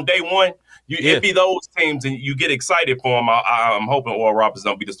get on day one? It'd be those teams, and you get excited for them. I'm hoping Oral Roberts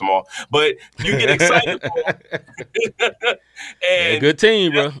don't beat us tomorrow, but you get excited for them. And good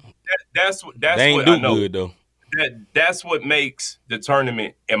team, bro. That's They ain't what do I know. good though. That's what makes the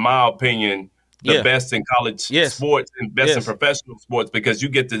tournament, in my opinion, the best in college sports and best in professional sports, because you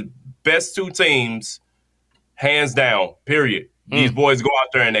get the best two teams, hands down, period. These boys go out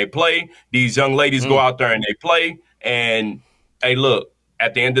there and they play. These young ladies go out there and they play. And, hey, look,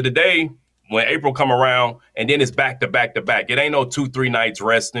 at the end of the day, when April come around, and then it's back to back to back. It ain't no 2-3 nights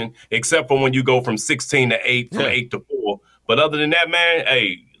resting, except for when you go from 16 to 8, from 8 to 4. But other than that, man,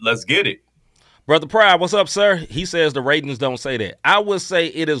 hey, let's get it. Brother Pryor, what's up, sir? He says the ratings don't say that. I would say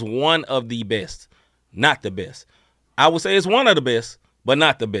it is one of the best, not the best. I would say it's one of the best, but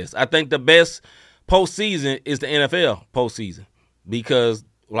not the best. I think the best postseason is the NFL postseason because,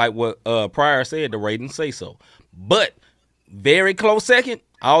 like what Pryor said, the ratings say so. But very close second,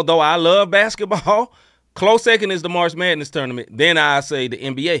 although I love basketball, close second is the March Madness tournament. Then I say the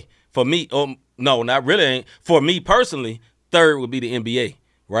NBA. For me, no, not really. For me personally, third would be the NBA.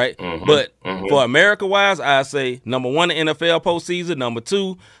 right? Mhm, But mhm. for America-wise, I say number 1, the NFL postseason, number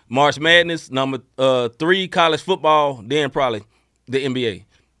 2, March Madness, number 3, college football, then probably the NBA.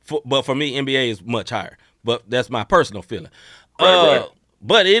 But for me, NBA is much higher. But that's my personal feeling. Right.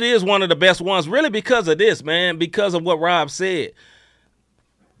 But it is one of the best ones, really, because of this, man, because of what Rob said.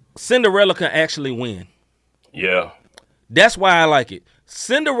 Cinderella can actually win. Yeah. That's why I like it.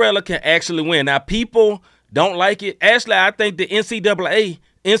 Cinderella can actually win. Now, people don't like it. Actually, I think the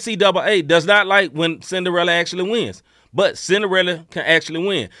NCAA does not like when Cinderella actually wins. But Cinderella can actually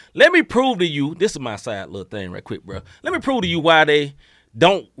win. Let me prove to you, this is my side little thing right quick, bro. Let me prove to you why they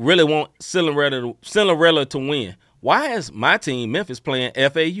don't really want Cinderella to win. Why is my team, Memphis, playing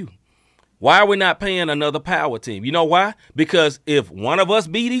FAU? Why are we not paying another power team? You know why? Because if one of us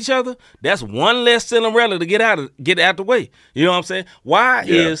beat each other, that's one less Cinderella to get out the way. You know what I'm saying? Why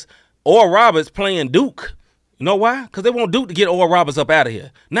is Oral Roberts playing Duke? You know why? Because they want Duke to get Oral Roberts up out of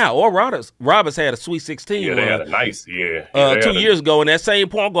here. Now, Oral Roberts had a Sweet 16 Yeah, they had a nice 2 years ago, and that same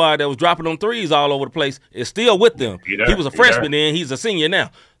point guard that was dropping them threes all over the place is still with them. He was a freshman then. He's a senior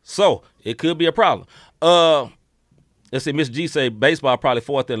now. So it could be a problem. Let's see, Miss G say baseball probably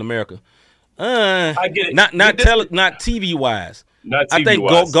 4th in America. I get it. Not TV wise. Not TV I think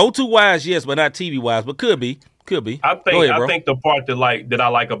wise. go to wise, yes, but not TV wise. But could be. I Go ahead, bro. think the part that I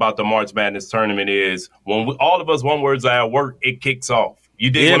like about the March Madness tournament is when all of us one words are at work, it kicks off. You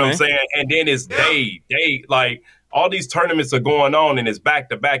dig what I'm saying? And then it's day like all these tournaments are going on and it's back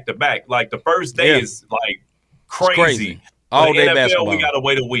to back to back. Like the first day is like crazy. All for the day NFL, basketball. we gotta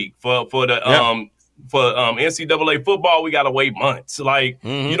wait a week for the NCAA football. We gotta wait months. Like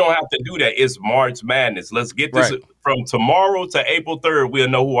you don't have to do that. It's March Madness. Let's get this from tomorrow to April 3rd. We'll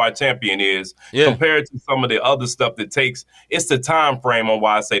know who our champion is compared to some of the other stuff that takes. It's the time frame on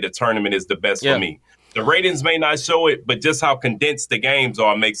why I say the tournament is the best for me. The ratings may not show it, but just how condensed the games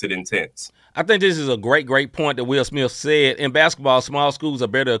are makes it intense. I think this is a great point that Will Smith said. In basketball, small schools are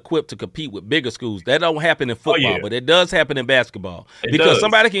better equipped to compete with bigger schools. That don't happen in football, but it does happen in basketball because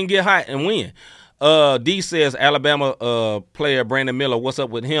somebody can get hot and win. D says Alabama player Brandon Miller. What's up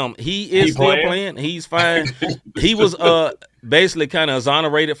with him? He is still playing. He's fine. He was basically kind of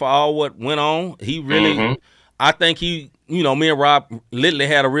exonerated for all what went on. He really, I think me and Rob literally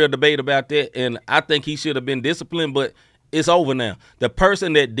had a real debate about that, and I think he should have been disciplined, but it's over now. The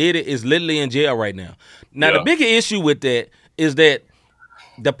person that did it is literally in jail right now. Now, the bigger issue with that is that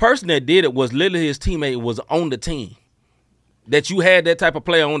the person that did it was literally his teammate was on the team. That you had that type of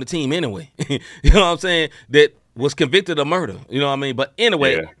player on the team anyway. You know what I'm saying? That was convicted of murder. You know what I mean? But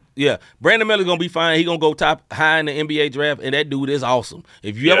anyway, Brandon Miller's going to be fine. He's going to go top high in the NBA draft, and that dude is awesome.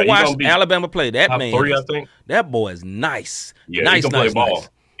 If you ever watch Alabama play, that man, 3, I think. That boy is nice. Yeah, nice, he can play ball.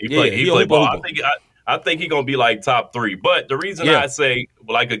 Nice. He play ball. I think he's going to be like top 3. But the reason I say,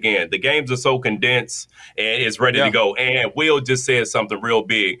 like, again, the games are so condensed and it's ready to go. And Will just said something real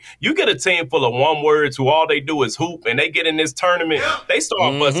big. You get a team full of one words who all they do is hoop and they get in this tournament, they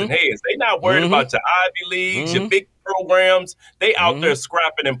start busting heads. They not worried about your Ivy Leagues, your big programs. They out there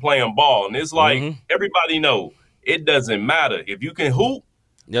scrapping and playing ball. And it's like everybody know it doesn't matter. If you can hoop,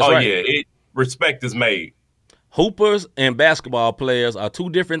 respect is made. Hoopers and basketball players are two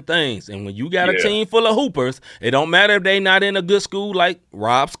different things. And when you got a team full of hoopers, it don't matter if they not in a good school like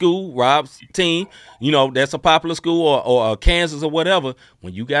Rob's team, that's a popular school or Kansas or whatever.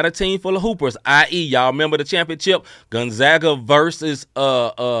 When you got a team full of hoopers, i.e., y'all remember the championship, Gonzaga versus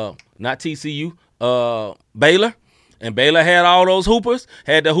not TCU, Baylor. And Baylor had all those hoopers.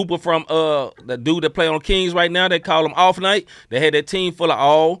 Had the hooper from the dude that play on Kings right now. They call him Off Night. They had that team full of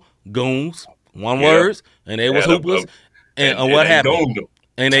all goons. One words, and they was hoopers, and what happened?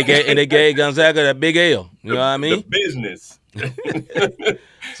 And they gave Gonzaga that big L. You know what I mean? The business.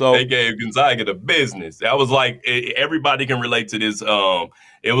 So they gave Gonzaga the business. That was like everybody can relate to this.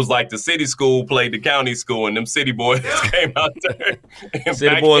 It was like the city school played the county school, and them city boys came out there. And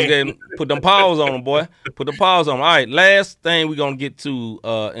city boys put them paws on them, boy. Put the paws on them. All right, last thing we're gonna get to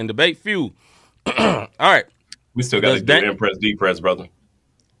in debate few. All right, we still got to do impress, depress, brother.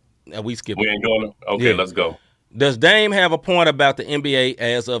 We skip. We ain't going to? Okay, let's go. Does Dame have a point about the NBA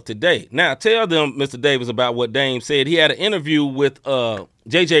as of today? Now, tell them, Mr. Davis, about what Dame said. He had an interview with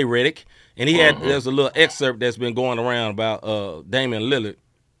J.J. Redick, and he had there's a little excerpt that's been going around about Damian Lillard.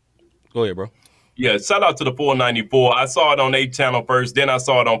 Go ahead, bro. Yeah, shout out to the 494. I saw it on 8 channel first, then I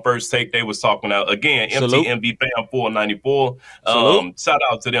saw it on First Take. They was talking out again. MTMV fam 494. Shout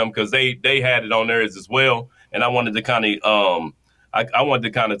out to them because they had it on theirs as well, and I wanted to kind of I wanted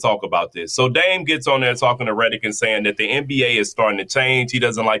to kind of talk about this. So Dame gets on there talking to Redick and saying that the NBA is starting to change. He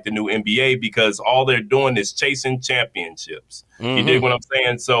doesn't like the new NBA because all they're doing is chasing championships. You dig what I'm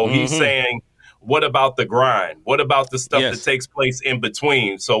saying? So he's saying, what about the grind? What about the stuff that takes place in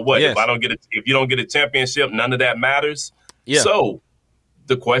between? So what if if you don't get a championship, none of that matters? Yeah. So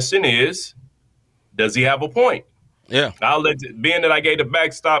the question is, does he have a point? Yeah, being that I gave the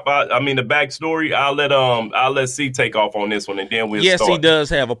the backstory, I'll let C take off on this one, and then we'll start. He does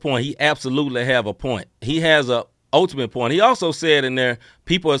have a point. He absolutely have a point. He has a ultimate point. He also said in there,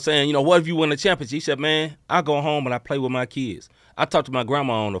 people are saying, what if you win a championship? He said, man, I go home and I play with my kids. I talk to my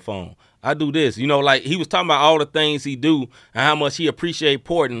grandma on the phone. I do this. Like he was talking about all the things he do and how much he appreciate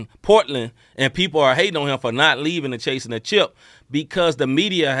Portland, and people are hating on him for not leaving and chasing a chip because the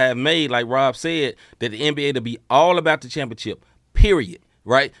media have made, like Rob said, that the NBA to be all about the championship, period.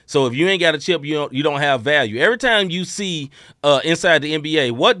 Right? So if you ain't got a chip, you don't have value. Every time you see inside the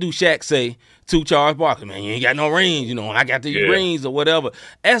NBA, what do Shaq say to Charles Barkley? Man, you ain't got no rings. I got these rings or whatever.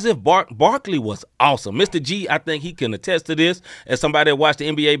 As if Barkley was awesome. Mr. G, I think he can attest to this. As somebody that watched the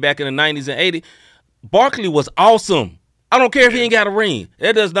NBA back in the 90s and 80s, Barkley was awesome. I don't care if he ain't got a ring.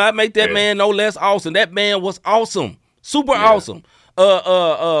 It does not make that man no less awesome. That man was awesome. Super awesome.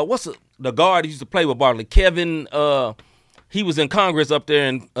 What's the guard he used to play with Barkley? Kevin, he was in Congress up there,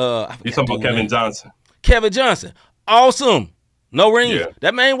 and you talking about Kevin Johnson? Kevin Johnson, awesome. No rings. Yeah.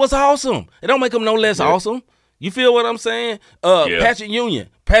 That man was awesome. It don't make him no less awesome. You feel what I'm saying? Patrick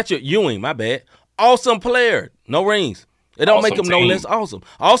Ewing, my bad. Awesome player, no rings. It don't make him no less awesome.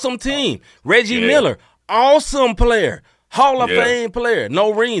 Awesome team. Reggie Miller, awesome player. Hall of Fame player,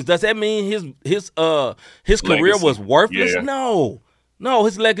 no rings. Does that mean his career was worthless? Yeah. No,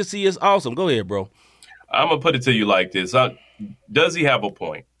 his legacy is awesome. Go ahead, bro. I'm gonna put it to you like this: does he have a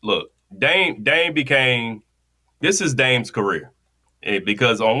point? Look, Dame became. This is Dame's career,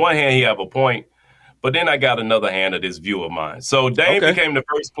 because on one hand he have a point, but then I got another hand of this view of mine. So Dame became the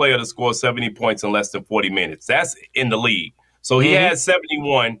first player to score 70 points in less than 40 minutes. That's in the league. So he has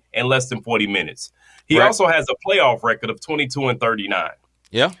 71 in less than 40 minutes. He also has a playoff record of 22-39.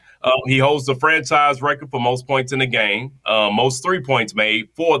 Yeah. He holds the franchise record for most points in a game, most 3 points made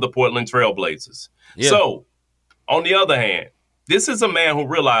for the Portland Trail Blazers. Yeah. So, on the other hand, this is a man who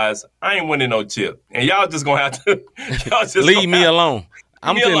realized I ain't winning no chip. And y'all just going to have to leave me alone.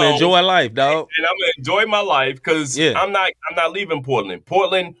 I'm going to enjoy life, dog. And I'm going to enjoy my life because I'm not leaving Portland.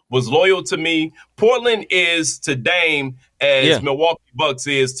 Portland was loyal to me. Portland is to Dame as Milwaukee Bucks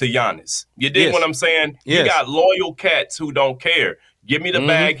is to Giannis. You dig what I'm saying? You got loyal cats who don't care. Give me the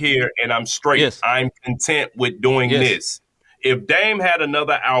bag here and I'm straight. Yes. I'm content with doing this. If Dame had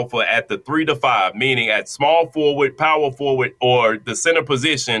another alpha at the 3 to 5, meaning at small forward, power forward, or the center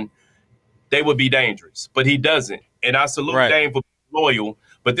position, they would be dangerous. But he doesn't. And I salute Dame for being loyal.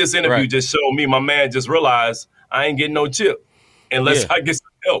 But this interview just showed me my man just realized I ain't getting no chip unless I get some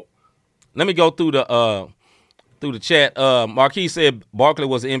help. Let me go through the chat. Marquis said Barkley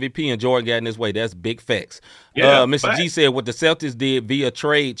was the MVP and Jordan got in his way. That's big facts. Mr. G said what the Celtics did via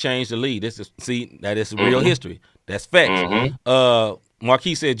trade changed the league. That is real history. That's facts.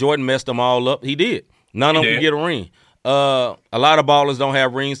 Marquis said Jordan messed them all up. He did. None of them could get a ring. A lot of ballers don't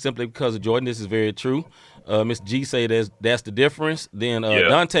have rings simply because of Jordan. This is very true. Mr. G say that's the difference. Then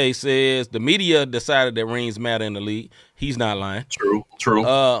Dante says the media decided that rings matter in the league. He's not lying. True.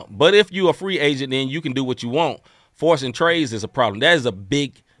 But if you're a free agent, then you can do what you want. Forcing trades is a problem. That is a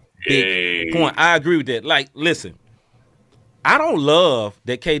big point. I agree with that. Like, listen, I don't love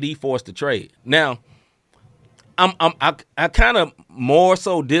that KD forced the trade. Now, I kind of more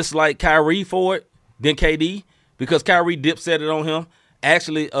so dislike Kyrie for it than KD because Kyrie dip-set it on him.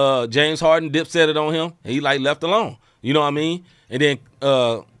 Actually, James Harden dip-set it on him, and he left alone. You know what I mean? And then,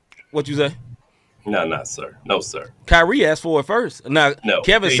 what you say? No, sir. No, sir. Kyrie asked for it first. Now,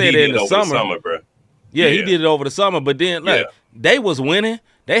 Kevin said it in the summer. Bro. Yeah, he did it over the summer, but then they was winning.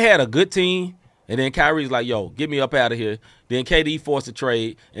 They had a good team, and then Kyrie's like, yo, get me up out of here. Then KD forced a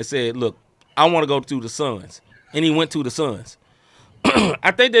trade and said, look, I want to go to the Suns. And he went to the Suns.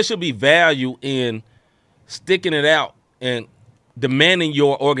 I think there should be value in sticking it out and demanding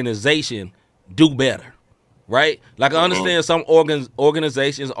your organization do better, right? Like, I understand some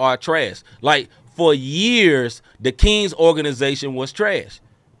organizations are trash. Like, for years, the Kings organization was trash.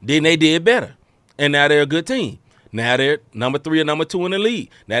 Then they did better, and now they're a good team. Now they're number 3 or number 2 in the league.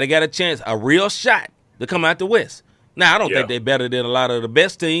 Now they got a chance, a real shot to come out the West. Now, I don't think they're better than a lot of the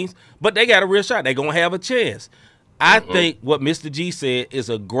best teams, but they got a real shot. They're going to have a chance. I think what Mr. G said is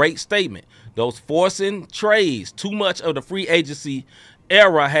a great statement. Those forcing trades, too much of the free agency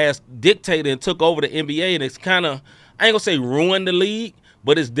era has dictated and took over the NBA, and it's kind of, I ain't gonna say ruin the league,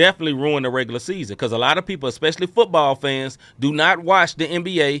 but it's definitely ruined the regular season because a lot of people, especially football fans, do not watch the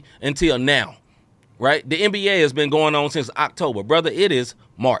NBA until now, right? The NBA has been going on since October. Brother, it is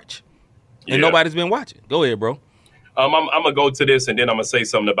March, and nobody's been watching. Go ahead, bro. I'm going to go to this, and then I'm going to say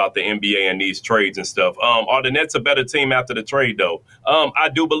something about the NBA and these trades and stuff. Are the Nets a better team after the trade, though? I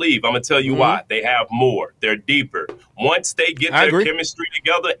do believe. I'm going to tell you why. They have more. They're deeper. Once they get their chemistry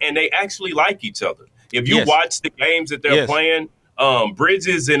together and they actually like each other. If you watch the games that they're playing,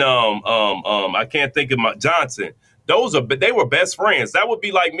 Bridges and I can't think of my Johnson. They were best friends. That would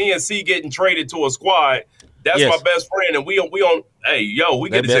be like me and C getting traded to a squad. That's my best friend, and we on. Hey, yo, we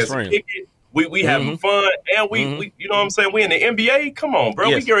get a chance to kick it. We having fun, and we you know what I'm saying. We in the NBA. Come on, bro.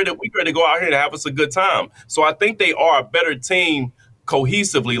 We ready to go out here and have us a good time. So I think they are a better team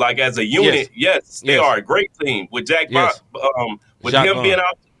cohesively, like as a unit. Yes, they are a great team with Jack. With him being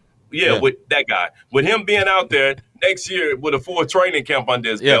out. Yeah, with that guy. With him being out there next year with a full training camp under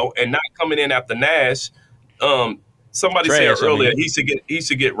his belt and not coming in after Nash, somebody said earlier he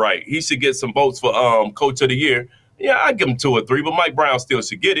should get right. He should get some votes for Coach of the Year. Yeah, I'd give him 2 or 3, but Mike Brown still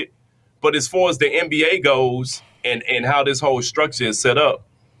should get it. But as far as the NBA goes and how this whole structure is set up,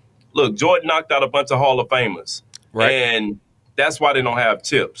 look, Jordan knocked out a bunch of Hall of Famers. Right. And that's why they don't have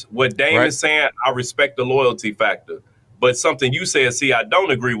chips. What Dame is saying, I respect the loyalty factor. But something you said, see, I don't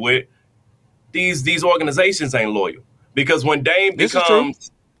agree with. These organizations ain't loyal because when Dame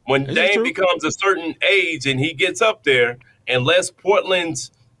becomes a certain age and he gets up there, unless Portland's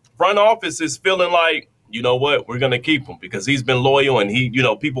front office is feeling like, you know what, we're gonna keep him because he's been loyal and he,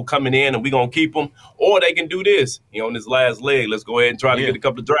 people coming in and we're gonna keep him, or they can do this, on his last leg. Let's go ahead and try to get a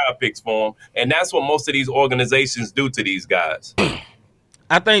couple of draft picks for him, and that's what most of these organizations do to these guys.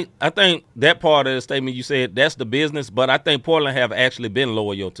 I think that part of the statement you said, that's the business, but I think Portland have actually been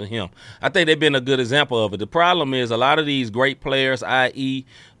loyal to him. I think they've been a good example of it. The problem is a lot of these great players, i.e.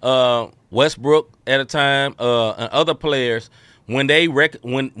 Westbrook at a time, and other players, when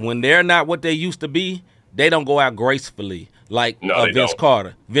they're not what they used to be, they don't go out gracefully like Vince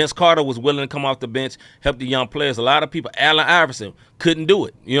Carter. Vince Carter was willing to come off the bench, help the young players. A lot of people, Allen Iverson, couldn't do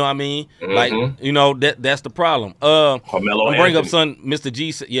it. You know what I mean? Mm-hmm. Like, that's the problem. Carmelo I'll bring up Mr.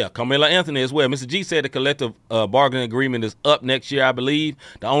 G. Carmelo Anthony as well. Mr. G said the collective bargaining agreement is up next year, I believe.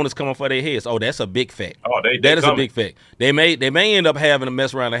 The owners coming for their heads. Oh, that's a big fact. That is a big fact. They may end up having to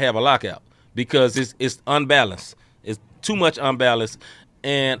mess around and have a lockout because it's unbalanced. It's too much unbalanced.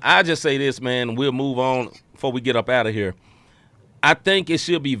 And I just say this, man, we'll move on before we get up out of here. I think it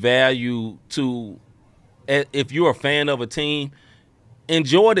should be value to, if you're a fan of a team,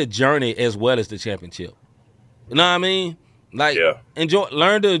 enjoy the journey as well as the championship. You know what I mean? Like,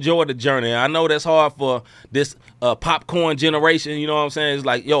 learn to enjoy the journey. I know that's hard for this popcorn generation. You know what I'm saying? It's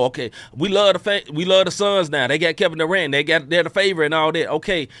like, okay, we love the Suns now. They got Kevin Durant. They're the favorite and all that.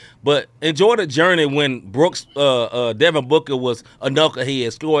 Okay, but enjoy the journey when Brooks, Devin Booker was a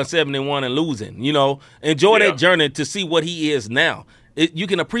knucklehead, scoring 71 and losing. Enjoy that journey to see what he is now. You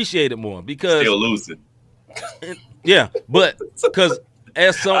can appreciate it more because still losing. But because.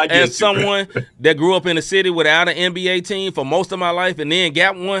 As someone that grew up in a city without an NBA team for most of my life and then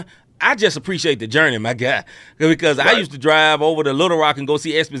got one, I just appreciate the journey, my guy. Because I used to drive over to Little Rock and go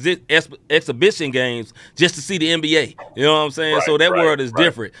see exhibition games just to see the NBA. You know what I'm saying? So that world is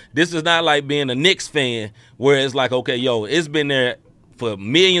different. This is not like being a Knicks fan where it's like, okay, it's been there for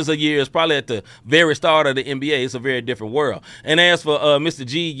millions of years, probably at the very start of the NBA. It's a very different world. And as for Mr.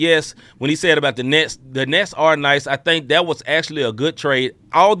 G, yes, when he said about the Nets are nice. I think that was actually a good trade.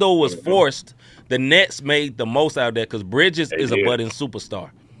 Although it was forced, the Nets made the most out of that because Bridges is a budding superstar.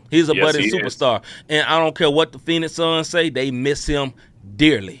 He's a budding superstar. And I don't care what the Phoenix Suns say, they miss him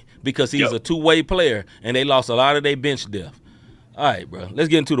dearly because he's a two-way player, and they lost a lot of their bench depth. All right, bro. Let's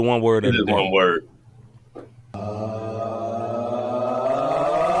get into the one word of the day. One word.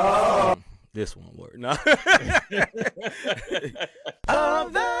 This one word. No. Of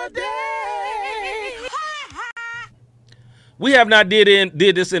the day. We have not did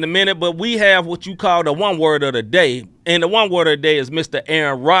this in a minute, but we have what you call the one word of the day. And the one word of the day is Mr.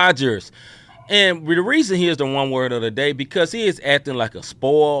 Aaron Rodgers. And the reason he is the one word of the day because he is acting like a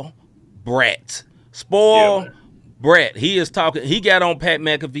spoiled brat. Brat. He is talking. He got on Pat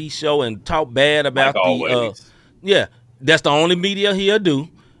McAfee's show and talked bad about that's the only media he'll do.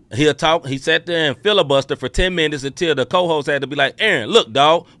 He'll talk. He sat there and filibuster for 10 minutes until the co-host had to be like, Aaron, look,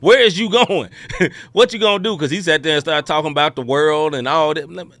 dog, where is you going? What you going to do? Because he sat there and started talking about the world and all that.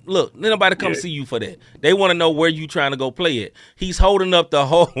 Look, nobody come see you for that. They want to know where you trying to go play it. He's holding up the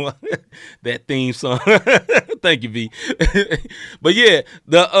whole that theme song. Thank you, V. But yeah,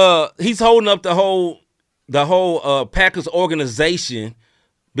 he's holding up the whole the whole Packers organization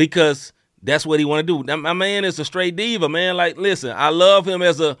because that's what he want to do. Now, my man is a straight diva, man. Like, listen, I love him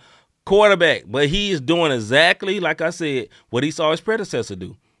as a quarterback, but he is doing exactly, like I said, what he saw his predecessor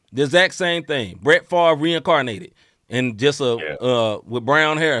do. The exact same thing. Brett Favre reincarnated and just with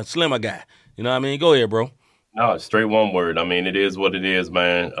brown hair, slimmer guy. You know what I mean? Go ahead, bro. No, straight one word. I mean, it is what it is,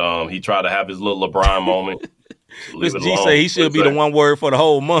 man. He tried to have his little LeBron moment. Mr. G say he should be the one word for the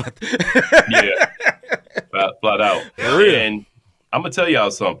whole month. Yeah. Flat out. For real. And I'm going to tell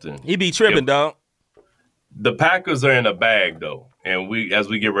y'all something. He be tripping, dog. The Packers are in a bag, though. And as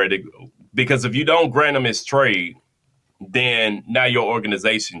we get ready to go. Because if you don't grant him his trade, then now your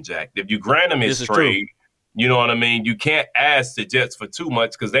organization jacked. If you grant him his trade, you know what I mean? You can't ask the Jets for too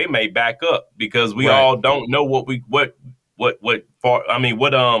much because they may back up because we all don't know what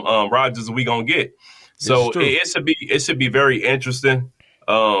Rodgers are we gonna get. So it should be very interesting.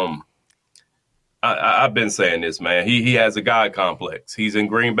 I've been saying this, man. He has a God complex. He's in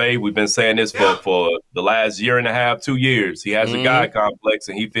Green Bay. We've been saying this for the last year and a half, 2 years. He has a God complex,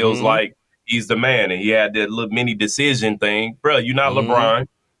 and he feels like he's the man. And he had that little mini decision thing. Bro, you're not LeBron.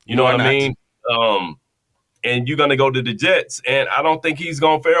 You know what I mean? And you're going to go to the Jets. And I don't think he's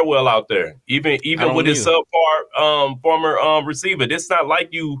going to fare well out there, even with his subpar former receiver. It's not like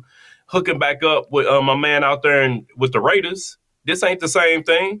you hooking back up with my man out there and with the Raiders. This ain't the same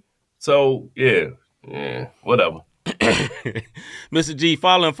thing. So, yeah, whatever. Mr. G,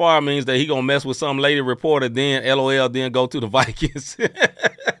 following Favre means that he going to mess with some lady reporter, then LOL, then go to the Vikings.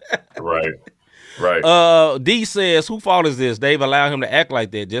 Right. D says, whose fault is this? They've allowed him to act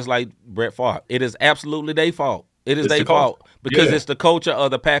like that, just like Brett Favre. It is absolutely their fault. It's their fault because it's the culture of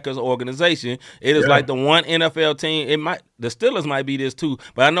the Packers organization. It is like the one NFL team. The Steelers might be this too,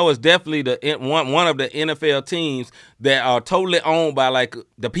 but I know it's definitely one of the NFL teams that are totally owned by like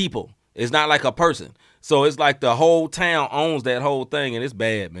the people. It's not like a person. So it's like the whole town owns that whole thing, and it's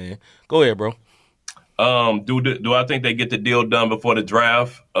bad, man. Go ahead, bro. Do I think they get the deal done before the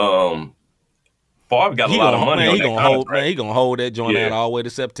draft? Favre got a lot of money on that contract. He gonna hold that joint out all the way to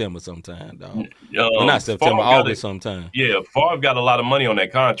September sometime, dog. Not September, August sometime. Yeah, Favre got a lot of money on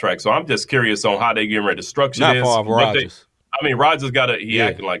that contract, so I'm just curious on how they getting ready to structure this. Not Favre, Rodgers. Rodgers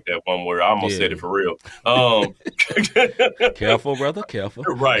acting like that one word. I almost said it for real. Careful, brother, careful.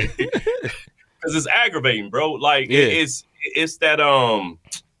 Right. Because it's aggravating, bro. Like, it's that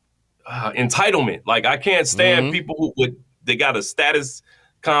entitlement. Like, I can't stand people they got a status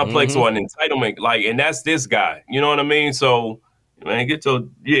complex or an entitlement, like, and that's this guy. You know what I mean? So, man, get your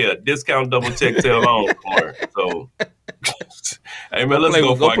discount double check tail on. So, hey man, let's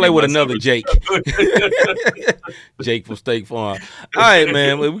go play with another Jake. Jake from State Farm. All right,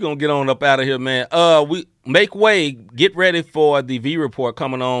 man, we're gonna get on up out of here, man. We make way. Get ready for the V Report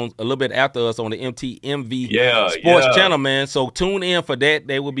coming on a little bit after us on the MTMV Sports Channel, man. So tune in for that.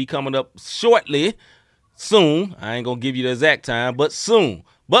 They will be coming up shortly. Soon. I ain't gonna give you the exact time, but soon.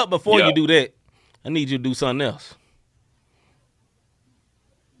 But before you do that, I need you to do something else.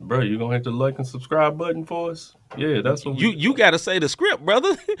 Bro, you gonna hit the like and subscribe button for us? Yeah, that's what you gotta say the script,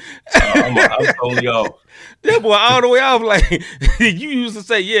 brother. I'm totally off. That boy all the way off. Like you used to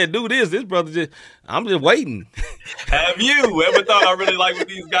say, yeah, do this. This brother I'm just waiting. Have you ever thought I really like what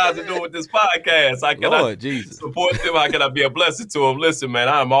these guys are doing with this podcast? How can I support them? How can I be a blessing to them? Listen, man,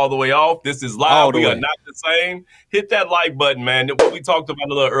 I'm all the way off. This is live. We are not the same. Hit that like button, man. What we talked about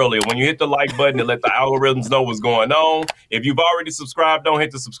a little earlier. When you hit the like button, it let the algorithms know what's going on. If you've already subscribed, don't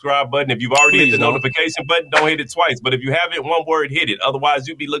hit the subscribe button. If you've already hit the notification button, don't hit it twice. But if you haven't, one word, hit it. Otherwise,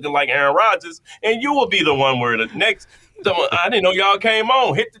 you'll be looking like Aaron Rodgers, and you will be the one word next. I didn't know y'all came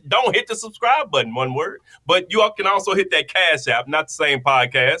on. Don't hit the subscribe button, one word. But you all can also hit that Cash App, not the same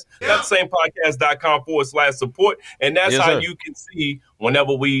podcast. Not the same podcast.com/support. And that's how you can see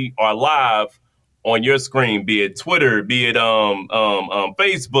whenever we are live on your screen, be it Twitter, be it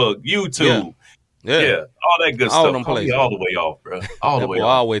Facebook, YouTube. Yeah, all that good stuff. All the way off, bro. All the way off.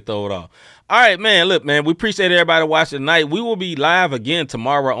 Always throw it off. All right, man. Look, man, we appreciate everybody watching tonight. We will be live again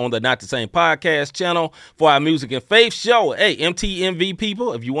tomorrow on the Not the Same Podcast channel for our Music and Faith show. Hey, MTMV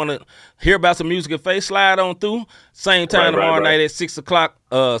people, if you want to hear about some music and faith, slide on through. Same time tomorrow night at 6 o'clock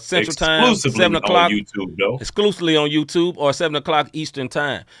Central Time, 7 o'clock. On YouTube, though. Exclusively on YouTube or 7 o'clock Eastern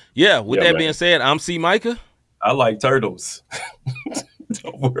Time. Yeah, with that being said, I'm C. Micah. I like turtles.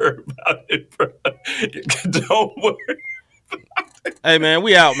 Don't worry about it, bro. Don't worry. Hey, man,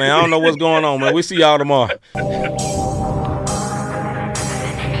 we out, man. I don't know what's going on, man. We see y'all tomorrow.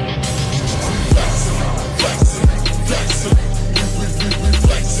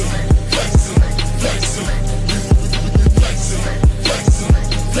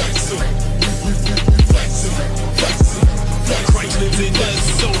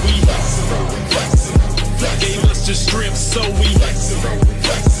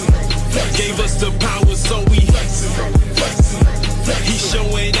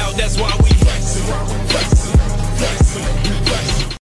 out, that's why